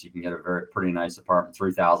 AIs. You can get a pretty nice apartment,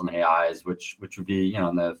 3,000 AIs, which would be,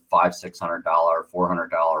 in the $500-600,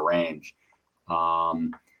 $400 range.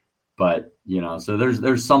 But so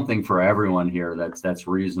there's something for everyone here that's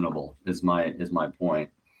reasonable is my point.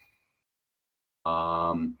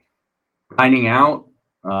 Dining out.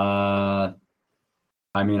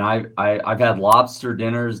 I mean, I've had lobster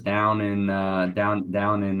dinners down in our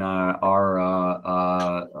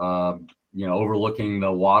overlooking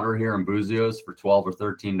the water here in Buzios for $12 or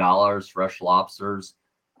 $13, fresh lobsters.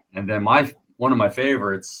 And then one of my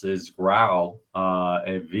favorites is Grau,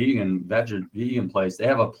 a vegan place. They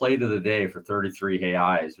have a plate of the day for 33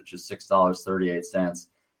 AIs, which is $6.38.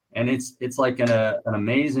 And it's like an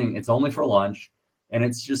amazing, it's only for lunch. And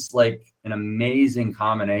it's just like an amazing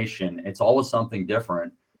combination. It's always something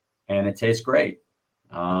different, and it tastes great.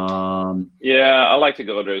 Yeah, I like to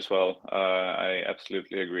go there as well. I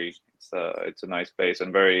absolutely agree. It's a nice place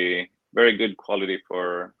and very, very good quality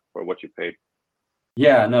for what you paid.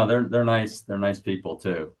 Yeah, no, they're nice. They're nice people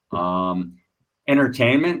too.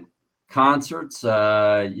 Entertainment, concerts.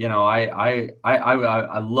 I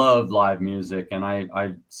love live music, and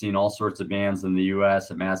I've seen all sorts of bands in the U.S.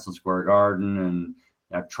 at Madison Square Garden, and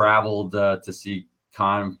I've traveled to see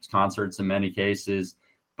concerts in many cases.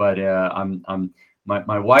 But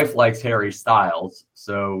my wife likes Harry Styles,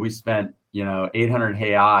 so we spent 800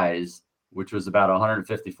 reais, which was about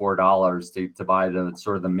 $154 to buy the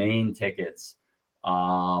sort of the main tickets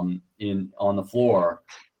on the floor.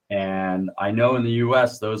 And I know in the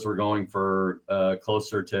US those were going for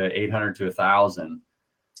closer to 800 to 1,000.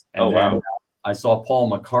 And then I saw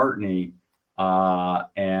Paul McCartney,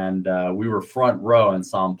 and we were front row in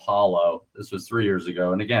Sao Paulo. This was 3 years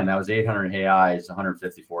ago, and again that was 800 reais,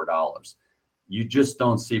 $154. You just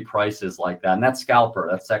don't see prices like that, and that's scalper,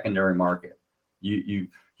 that's secondary market. You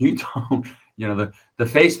don't, the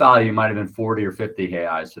face value might have been 40 or 50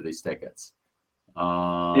 reais for these tickets.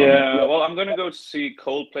 Well, I'm gonna go see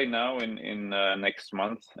Coldplay now in next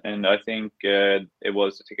month, and I think the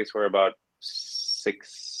tickets were about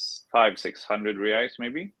 600 reais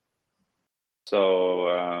maybe. So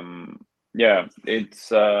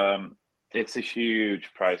it's a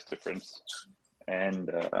huge price difference,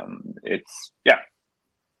 and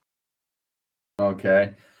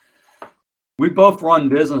Okay. We both run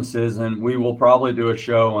businesses, and we will probably do a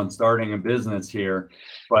show on starting a business here.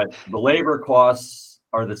 But the labor costs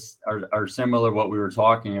are similar to what we were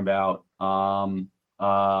talking about.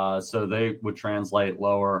 So they would translate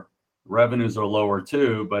lower. Revenues are lower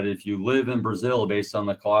too, but if you live in Brazil, based on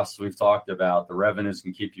the costs we've talked about, the revenues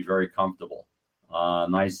can keep you very comfortable.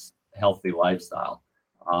 Nice, healthy lifestyle.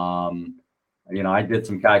 I did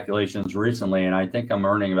some calculations recently, and I think I'm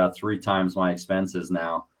earning about 3 times my expenses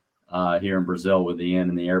now here in Brazil with the inn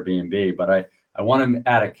and the Airbnb. But I want to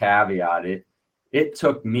add a caveat. It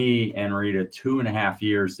took me and Rita 2.5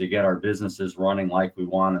 years to get our businesses running like we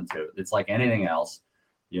wanted to. It's like anything else.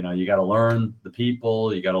 You got to learn the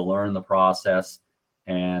people, you got to learn the process,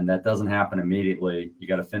 and that doesn't happen immediately. You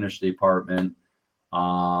got to finish the apartment.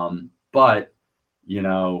 But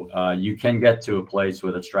you can get to a place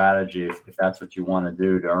with a strategy if that's what you want to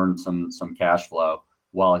do to earn some cash flow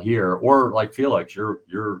while here. Or like Felix, you're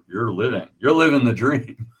living the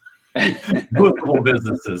dream. Multiple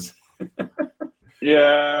businesses.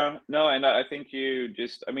 Yeah, no, and I think there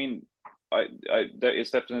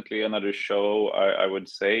is definitely another show, I would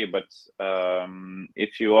say, but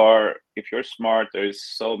if you're smart, there's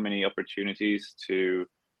so many opportunities to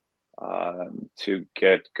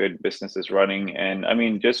get good businesses running. And I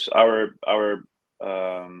mean, just our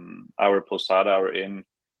posada, our inn,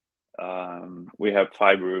 we have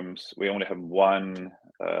 5 rooms. We only have one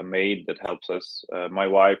maid that helps us. My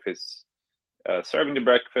wife is serving the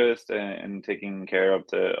breakfast and taking care of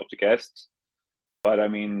the guests. But I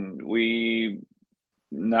mean, we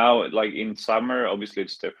now, like in summer, obviously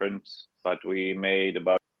it's different, but we made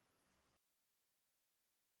about.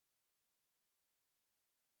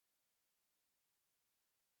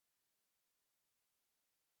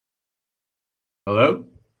 Hello?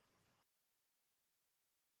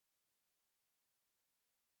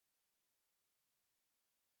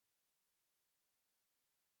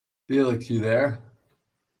 Felix, you there?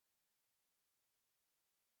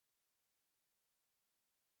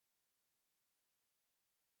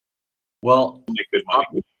 Well, Good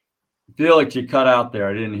money. Felix, you cut out there.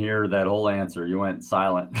 I didn't hear that whole answer. You went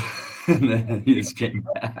silent and then you just came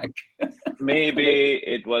back. Maybe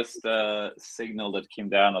it was the signal that came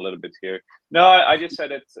down a little bit here. No, I just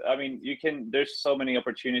said it. I mean, there's so many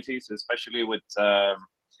opportunities, especially with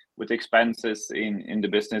expenses in the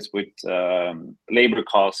business, with labor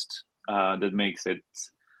cost, that makes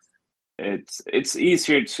it's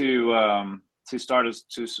easier to start a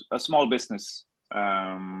small business.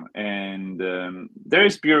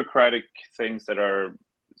 There's bureaucratic things that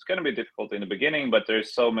it's going to be difficult in the beginning, but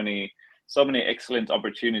there's so many excellent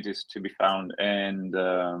opportunities to be found. And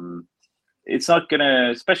it's not gonna,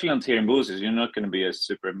 especially on here in Buzios, you're not going to be a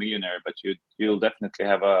super millionaire, but you'll definitely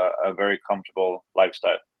have a very comfortable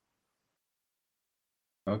lifestyle.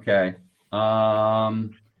 Okay. I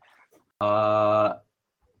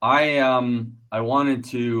wanted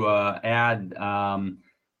to add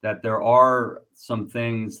that there are some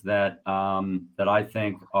things that I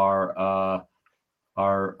think are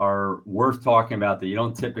worth talking about that you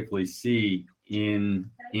don't typically see in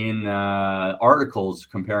articles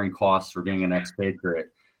comparing costs for being an expatriate.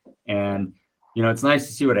 And it's nice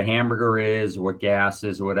to see what a hamburger is, or what gas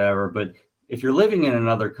is, or whatever. But if you're living in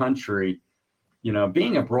another country,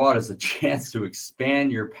 being abroad is a chance to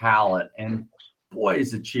expand your palate. And boy,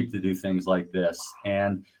 is it cheap to do things like this.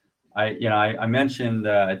 And I mentioned,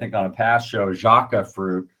 I think on a past show, jaca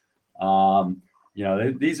fruit.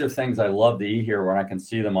 These are things I love to eat here when I can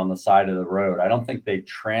see them on the side of the road. I don't think they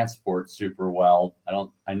transport super well.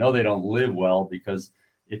 I know they don't live well, because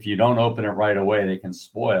if you don't open it right away, they can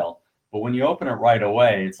spoil. But when you open it right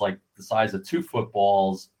away, it's like the size of 2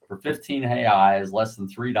 footballs for 15 reais, less than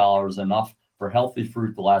 $3, enough for healthy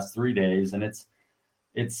fruit to last 3 days. And it's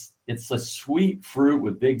a sweet fruit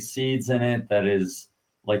with big seeds in it that is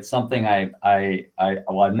like something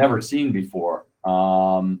I've never seen before.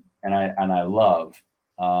 And I love.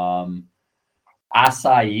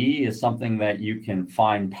 Acai is something that you can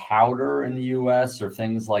find powder in the US or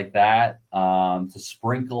things like that, to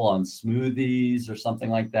sprinkle on smoothies or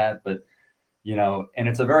something like that. But, and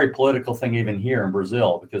it's a very political thing even here in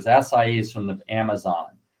Brazil, because acai is from the Amazon.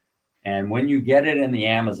 And when you get it in the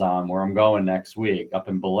Amazon, where I'm going next week, up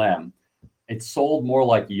in Belém, it's sold more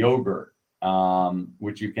like yogurt,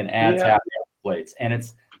 which you can add to plates. And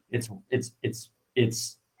it's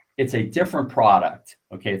a different product.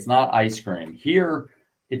 Okay, it's not ice cream. Here,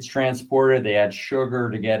 it's transported. They add sugar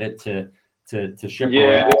to get it to ship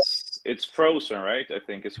around. It's frozen, right? I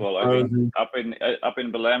think as well. I think up in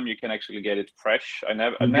Belém, you can actually get it fresh. I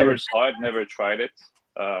never saw it, never tried it.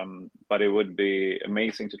 But it would be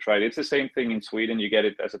amazing to try it. It's the same thing in Sweden. You get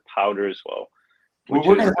it as a powder as well. Well,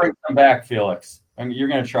 we're going to bring some back, Felix. And you're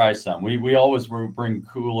going to try some. We always bring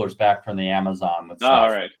coolers back from the Amazon with stuff.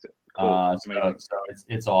 All right. Cool. So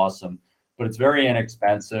it's awesome, but it's very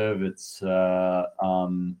inexpensive. It's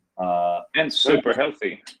and super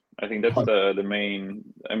healthy. I think that's the main.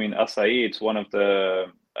 I mean, acai. It's one of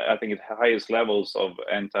the, I think, the highest levels of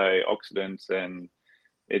antioxidants, and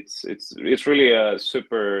it's really a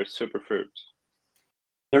super fruit.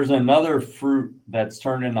 There's another fruit that's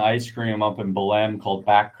turned into ice cream up in Belém called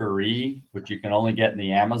bacuri, which you can only get in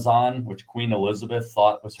the Amazon, which Queen Elizabeth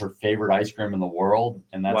thought was her favorite ice cream in the world.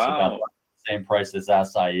 And that's about the same price as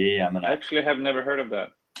acai. I actually have never heard of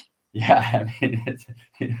that. Yeah, I mean,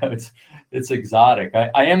 it's exotic.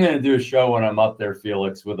 I am going to do a show when I'm up there,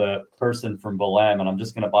 Felix, with a person from Belém, and I'm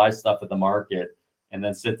just going to buy stuff at the market and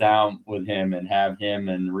then sit down with him and have him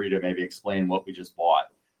and Rita maybe explain what we just bought.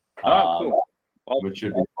 Cool. Which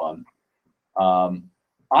should be fun.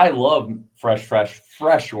 I love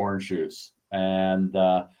fresh orange juice, and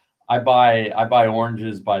I buy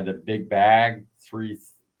oranges by the big bag, 3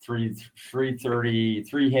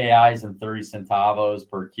 reais and 30 centavos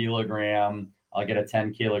per kilogram. I'll get a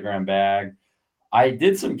 10 kilogram bag. I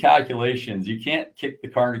did some calculations. You can't kick the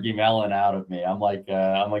Carnegie Mellon out of me. I'm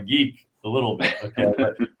a geek a little bit. Okay,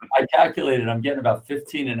 but I calculated I'm getting about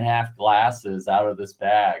 15 and a half glasses out of this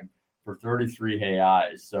bag for 33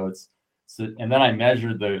 reais. And then I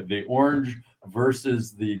measured the orange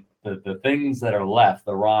versus the the things that are left,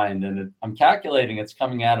 the rind, and I'm calculating it's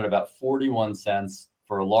coming out at about 41 cents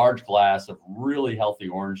for a large glass of really healthy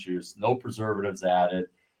orange juice, no preservatives added.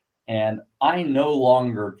 And I no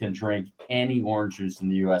longer can drink any orange juice in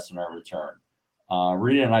the U.S. when I return.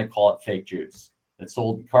 Rita and I call it fake juice. It's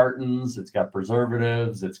sold in cartons. It's got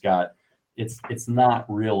preservatives. It's not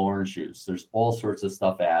real orange juice. There's all sorts of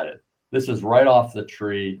stuff added. This is right off the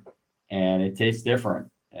tree, and it tastes different.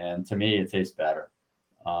 And to me, it tastes better.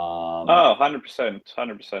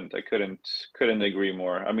 100%. I couldn't agree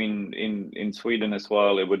more. I mean, in Sweden as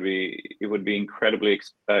well, it would be incredibly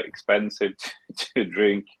expensive to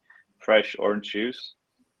drink fresh orange juice.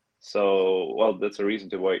 So, well, that's a reason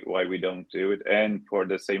to why we don't do it, and for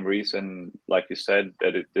the same reason, like you said,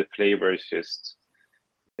 that the flavor is just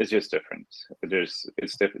different. It's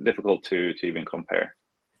difficult to even compare.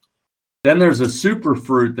 Then there's a super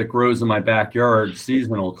fruit that grows in my backyard,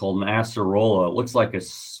 seasonal, called an acerola. It looks like a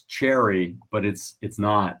cherry, but it's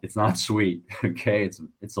not sweet. Okay,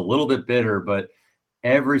 it's a little bit bitter, but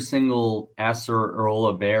every single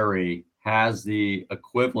acerola berry has the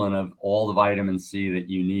equivalent of all the vitamin C that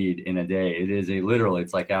you need in a day. It is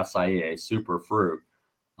it's like acai, a super fruit.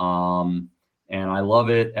 And I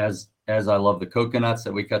love it as I love the coconuts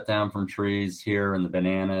that we cut down from trees here, and the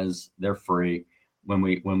bananas. They're free when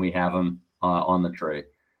we have them on the tree.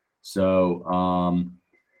 So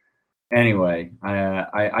anyway,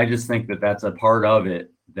 I just think that that's a part of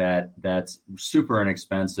it that's super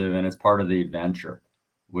inexpensive, and it's part of the adventure,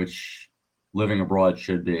 which living abroad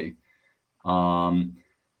should be. I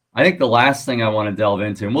think the last thing I want to delve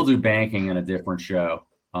into, and we'll do banking in a different show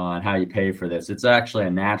on how you pay for this. It's actually a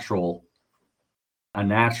natural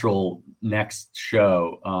next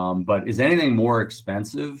show. But is anything more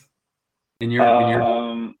expensive in your?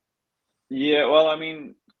 Yeah, well, I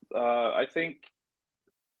mean, I think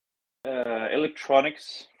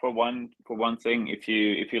electronics for one thing. If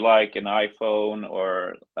you like an iPhone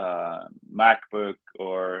or MacBook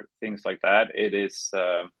or things like that, it is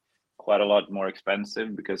quite a lot more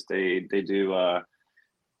expensive because they do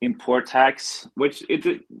import tax, which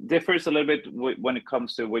it differs a little bit when it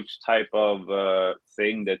comes to which type of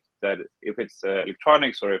thing that if it's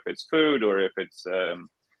electronics or if it's food or if it's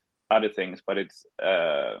other things, but it's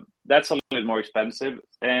that's a little bit more expensive.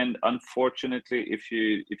 And unfortunately, if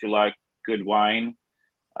you like good wine,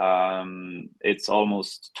 it's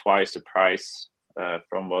almost twice the price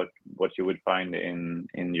from what you would find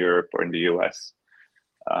in Europe or in the US.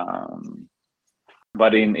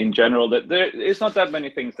 But in general, it's not that many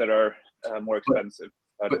things that are more expensive.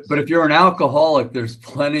 But if you're an alcoholic, there's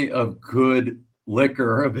plenty of good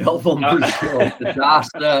liquor available in Brazil. The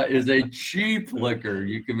Dasta is a cheap liquor.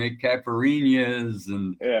 You can make caipirinhas,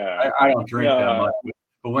 and I don't drink that much.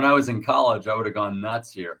 But when I was in college, I would have gone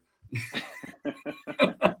nuts here.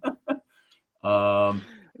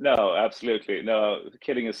 No, absolutely. No,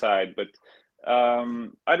 kidding aside, but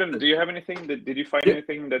I don't know. Do you have anything did you find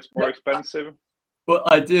anything that's more expensive? Well,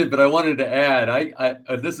 I did, but I wanted to add. I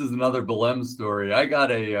this is another Belém story. I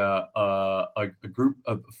got a group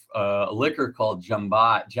of a liquor called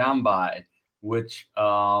Jambai, which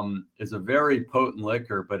is a very potent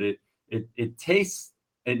liquor, but it tastes,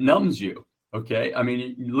 it numbs you. Okay, I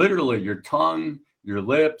mean, literally your tongue, your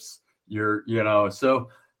lips, So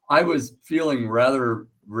I was feeling rather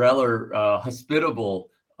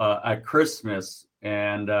hospitable at Christmas,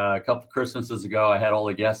 and a couple of Christmases ago, I had all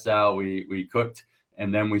the guests out. We cooked,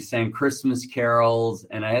 and then we sang Christmas carols.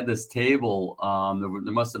 And I had this table.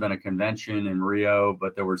 There must have been a convention in Rio,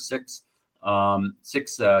 but there were six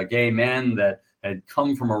gay men that had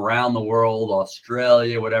come from around the world,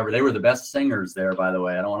 Australia, whatever. They were the best singers there, by the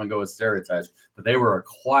way. I don't want to go with stereotypes, but they were a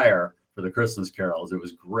choir for the Christmas carols. It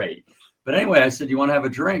was great. But anyway, I said, "You want to have a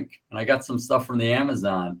drink?" And I got some stuff from the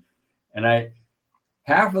Amazon, and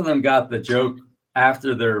half of them got the joke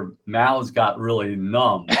after their mouths got really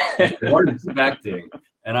numb. They weren't expecting.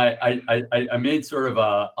 And I made sort of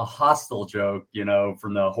a hostile joke,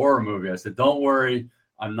 from the horror movie. I said, "Don't worry,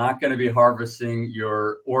 I'm not going to be harvesting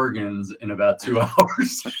your organs in about 2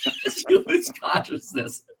 hours." You lose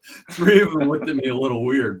consciousness. 3 of them looked at me a little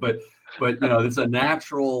weird, but it's a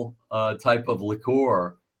natural type of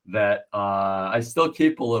liqueur that I still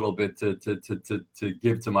keep a little bit to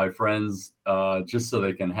give to my friends, just so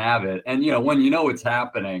they can have it. And when it's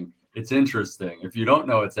happening, it's interesting. If you don't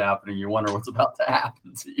know it's happening, you wonder what's about to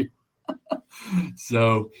happen to you.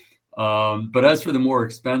 So, but as for the more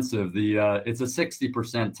expensive, it's a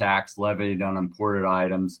 60% tax levied on imported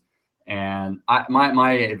items. And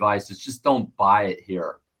my advice is just don't buy it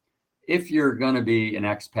here. If you're going to be an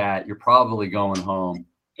expat, you're probably going home.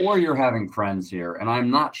 or you're having friends here. And I'm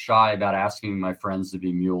not shy about asking my friends to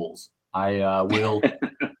be mules. I will,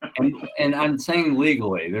 and I'm saying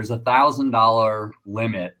legally, there's $1,000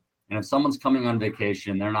 limit. And if someone's coming on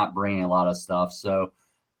vacation, they're not bringing a lot of stuff. So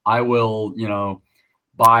I will,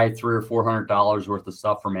 buy $300 or $400 worth of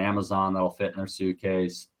stuff from Amazon that'll fit in their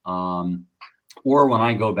suitcase. Or when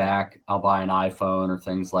I go back, I'll buy an iPhone or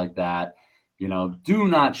things like that. Do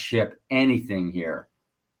not ship anything here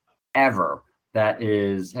ever that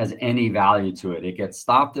has any value to it. It gets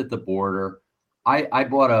stopped at the border. I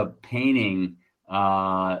bought a painting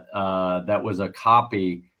that was a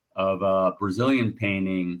copy of a Brazilian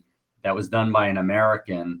painting that was done by an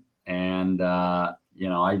American. And, I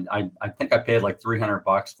think I paid like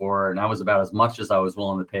 $300 for it. And that was about as much as I was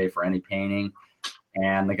willing to pay for any painting.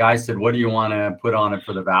 And the guy said, "What do you want to put on it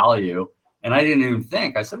for the value?" And I didn't even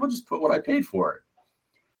think. I said, "Well, just put what I paid for it."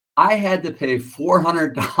 I had to pay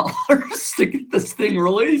 $400 to get this thing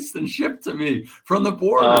released and shipped to me from the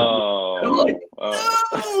border. I'm like,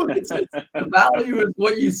 no, the value is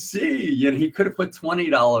what you see. And he could have put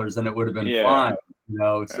 $20 and it would have been fine.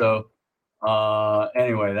 So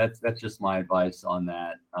anyway, that's just my advice on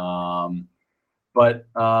that. But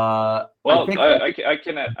I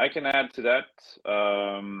can add to that.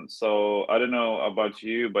 So I don't know about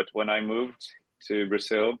you, but when I moved to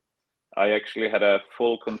Brazil, I actually had a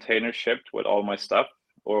full container shipped with all my stuff,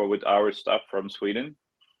 or with our stuff from Sweden.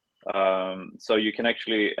 So you can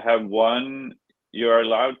actually have one. You are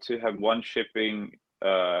allowed to have one shipping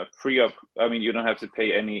free of. I mean, you don't have to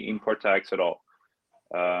pay any import tax at all.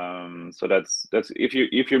 So that's if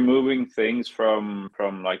you're moving things from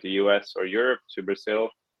like the US or Europe to Brazil,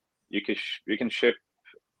 you can ship.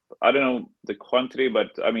 I don't know the quantity,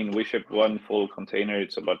 but I mean, we shipped one full container.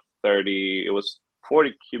 It's about 30. It was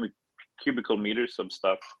 40 cubical meters of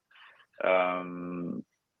stuff,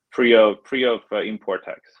 free of import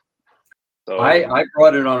tax. So I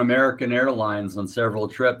brought it on American Airlines on several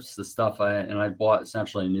trips, the stuff I bought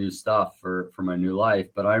essentially new stuff for my new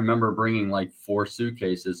life. But I remember bringing like 4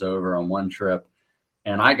 suitcases over on one trip,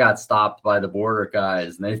 and I got stopped by the border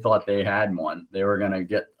guys, and they thought they had one. They were going to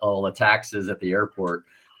get all the taxes at the airport.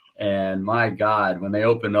 And my God, when they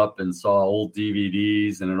opened up and saw old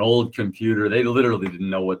DVDs and an old computer, they literally didn't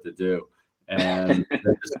know what to do. And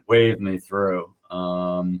they just waved me through.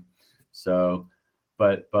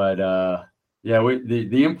 Yeah,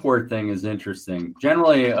 the import thing is interesting.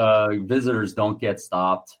 Generally, visitors don't get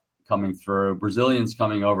stopped coming through. Brazilians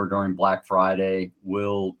coming over during Black Friday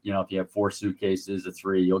will, if you have 4 suitcases or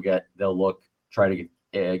 3, they'll try to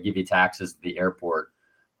give you taxes at the airport.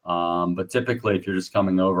 But typically, if you're just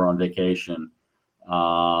coming over on vacation,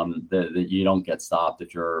 that you don't get stopped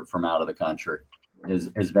if you're from out of the country.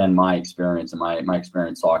 Has been my experience, and my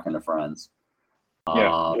experience talking to friends.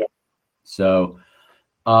 So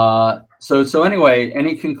anyway,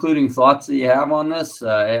 any concluding thoughts that you have on this?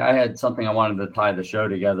 I had something I wanted to tie the show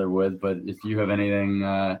together with, but if you have anything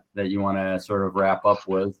that you want to sort of wrap up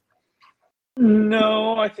with.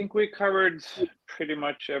 No, I think we covered pretty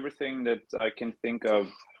much everything that I can think of.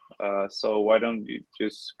 So why don't you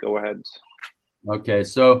just go ahead? Okay,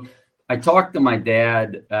 so I talked to my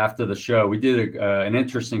dad after the show. We did an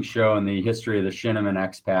interesting show in the history of the Shinneman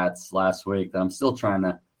expats last week that I'm still trying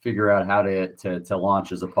to figure out how to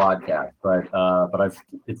launch as a podcast, but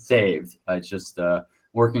it's saved. It's just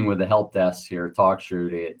working with the help desk here,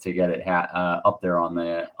 TalkShoe, to get it up there on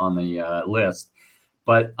the list.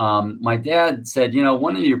 But my dad said,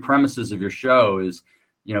 one of your premises of your show is,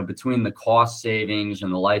 between the cost savings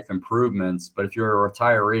and the life improvements, but if you're a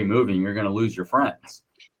retiree moving, you're going to lose your friends.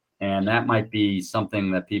 And that might be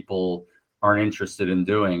something that people aren't interested in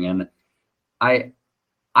doing. And I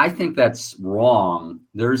think that's wrong.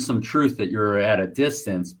 There's some truth that you're at a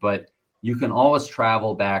distance, but you can always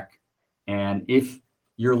travel back. And if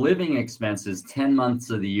your living expenses 10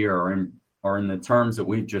 months of the year are in the terms that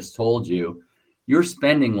we've just told you, you're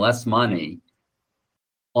spending less money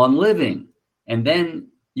on living. And then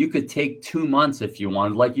you could take 2 months if you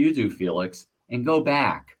wanted, like you do, Felix, and go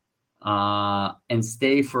back and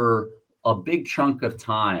stay for a big chunk of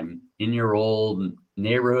time in your old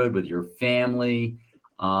neighborhood with your family.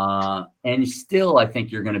 And still, I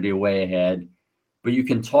think you're going to be way ahead, but you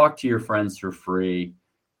can talk to your friends for free.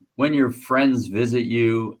 When your friends visit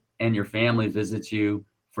you and your family visits you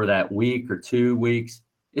for that week or 2 weeks,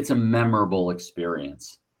 it's a memorable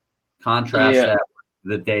experience. Contrast that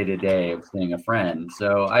with the day-to-day of seeing a friend.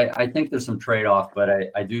 So I think there's some trade-off, but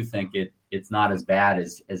I do think it's not as bad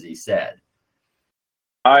as he said.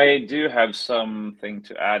 I do have something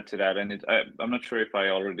to add to that, and I'm not sure if I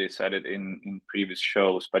already said it in previous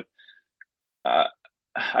shows, but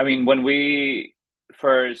I mean, when we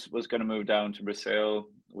first was going to move down to Brazil,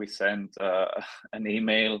 we sent an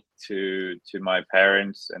email to my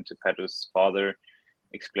parents and to Pedro's father,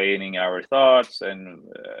 explaining our thoughts and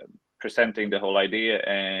presenting the whole idea.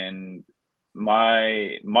 And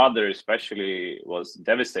my mother especially was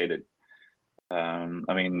devastated.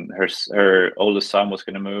 I mean, her oldest son was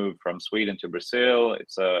going to move from Sweden to Brazil.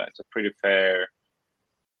 It's a pretty fair.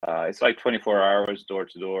 It's like 24 hours door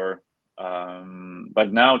to door.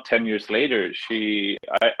 But now, 10 years later,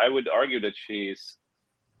 I would argue that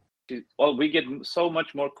we get so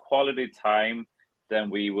much more quality time than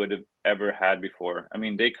we would have ever had before. I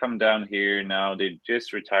mean, they come down here now. They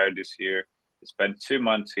just retired this year. They spent 2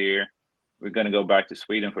 months here. We're going to go back to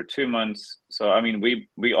Sweden for 2 months. So, I mean, we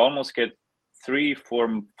almost get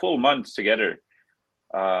 3-4 full months together,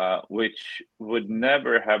 which would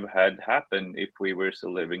never have had happened if we were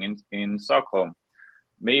still living in Stockholm.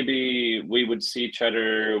 Maybe we would see each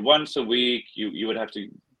other once a week. You would have to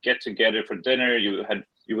get together for dinner. You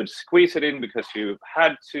would squeeze it in because you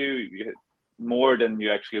had more than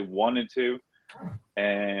you actually wanted to.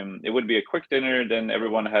 And it would be a quick dinner. Then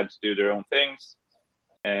everyone had to do their own things.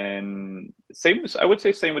 And I would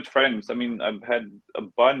say same with friends. I mean, I've had a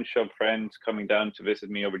bunch of friends coming down to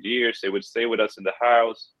visit me over the years. They would stay with us in the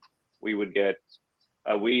house. We would get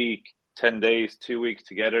a week, 10 days, 2 weeks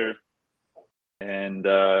together. And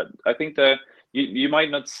I think that you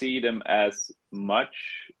might not see them as much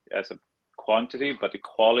as a quantity, but the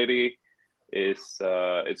quality is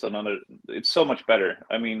it's so much better.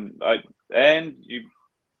 I mean, in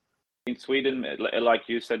Sweden, like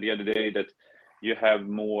you said the other day, that you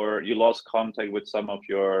lost contact with some of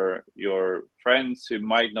your friends who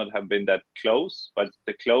might not have been that close, but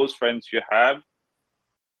the close friends you have,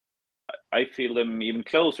 I feel them even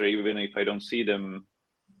closer, even if I don't see them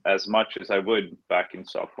as much as I would back in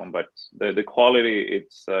Stockholm. But the quality,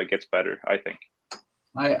 gets better, I think.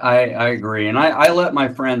 I agree. And I let my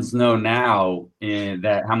friends know now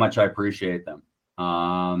that how much I appreciate them,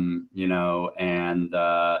 you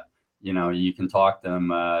can talk to them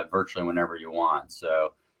virtually whenever you want.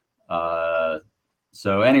 So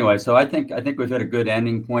anyway, so I think we've hit a good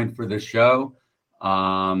ending point for this show.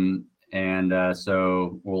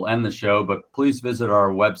 So we'll end the show, but please visit our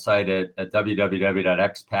website at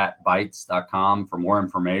www.ExPatBytes.com for more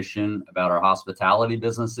information about our hospitality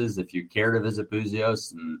businesses. If you care to visit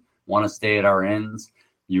Buzios and want to stay at our inns,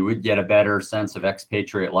 you would get a better sense of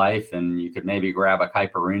expatriate life, and you could maybe grab a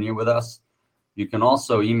caipirinha with us. You can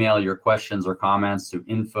also email your questions or comments to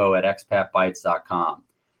info@expatbytes.com.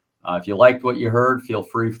 If you liked what you heard, feel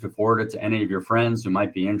free to forward it to any of your friends who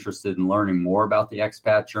might be interested in learning more about the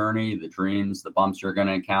expat journey, the dreams, the bumps you're going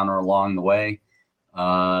to encounter along the way.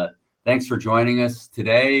 Thanks for joining us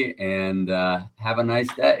today, and have a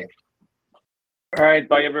nice day. All right.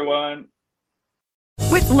 Bye, everyone.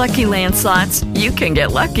 With Lucky Land Slots, you can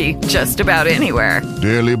get lucky just about anywhere.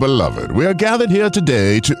 Dearly beloved, we are gathered here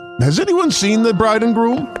today to... Has anyone seen the bride and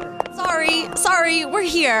groom? Sorry, we're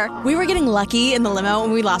here. We were getting lucky in the limo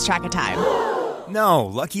and we lost track of time. No,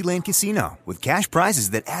 Lucky Land Casino, with cash prizes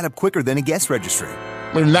that add up quicker than a guest registry.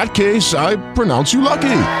 In that case, I pronounce you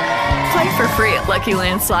lucky. Play for free at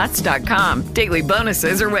LuckyLandSlots.com. Daily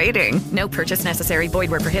bonuses are waiting. No purchase necessary.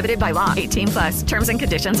 Void where prohibited by law. 18+. Terms and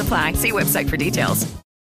conditions apply. See website for details.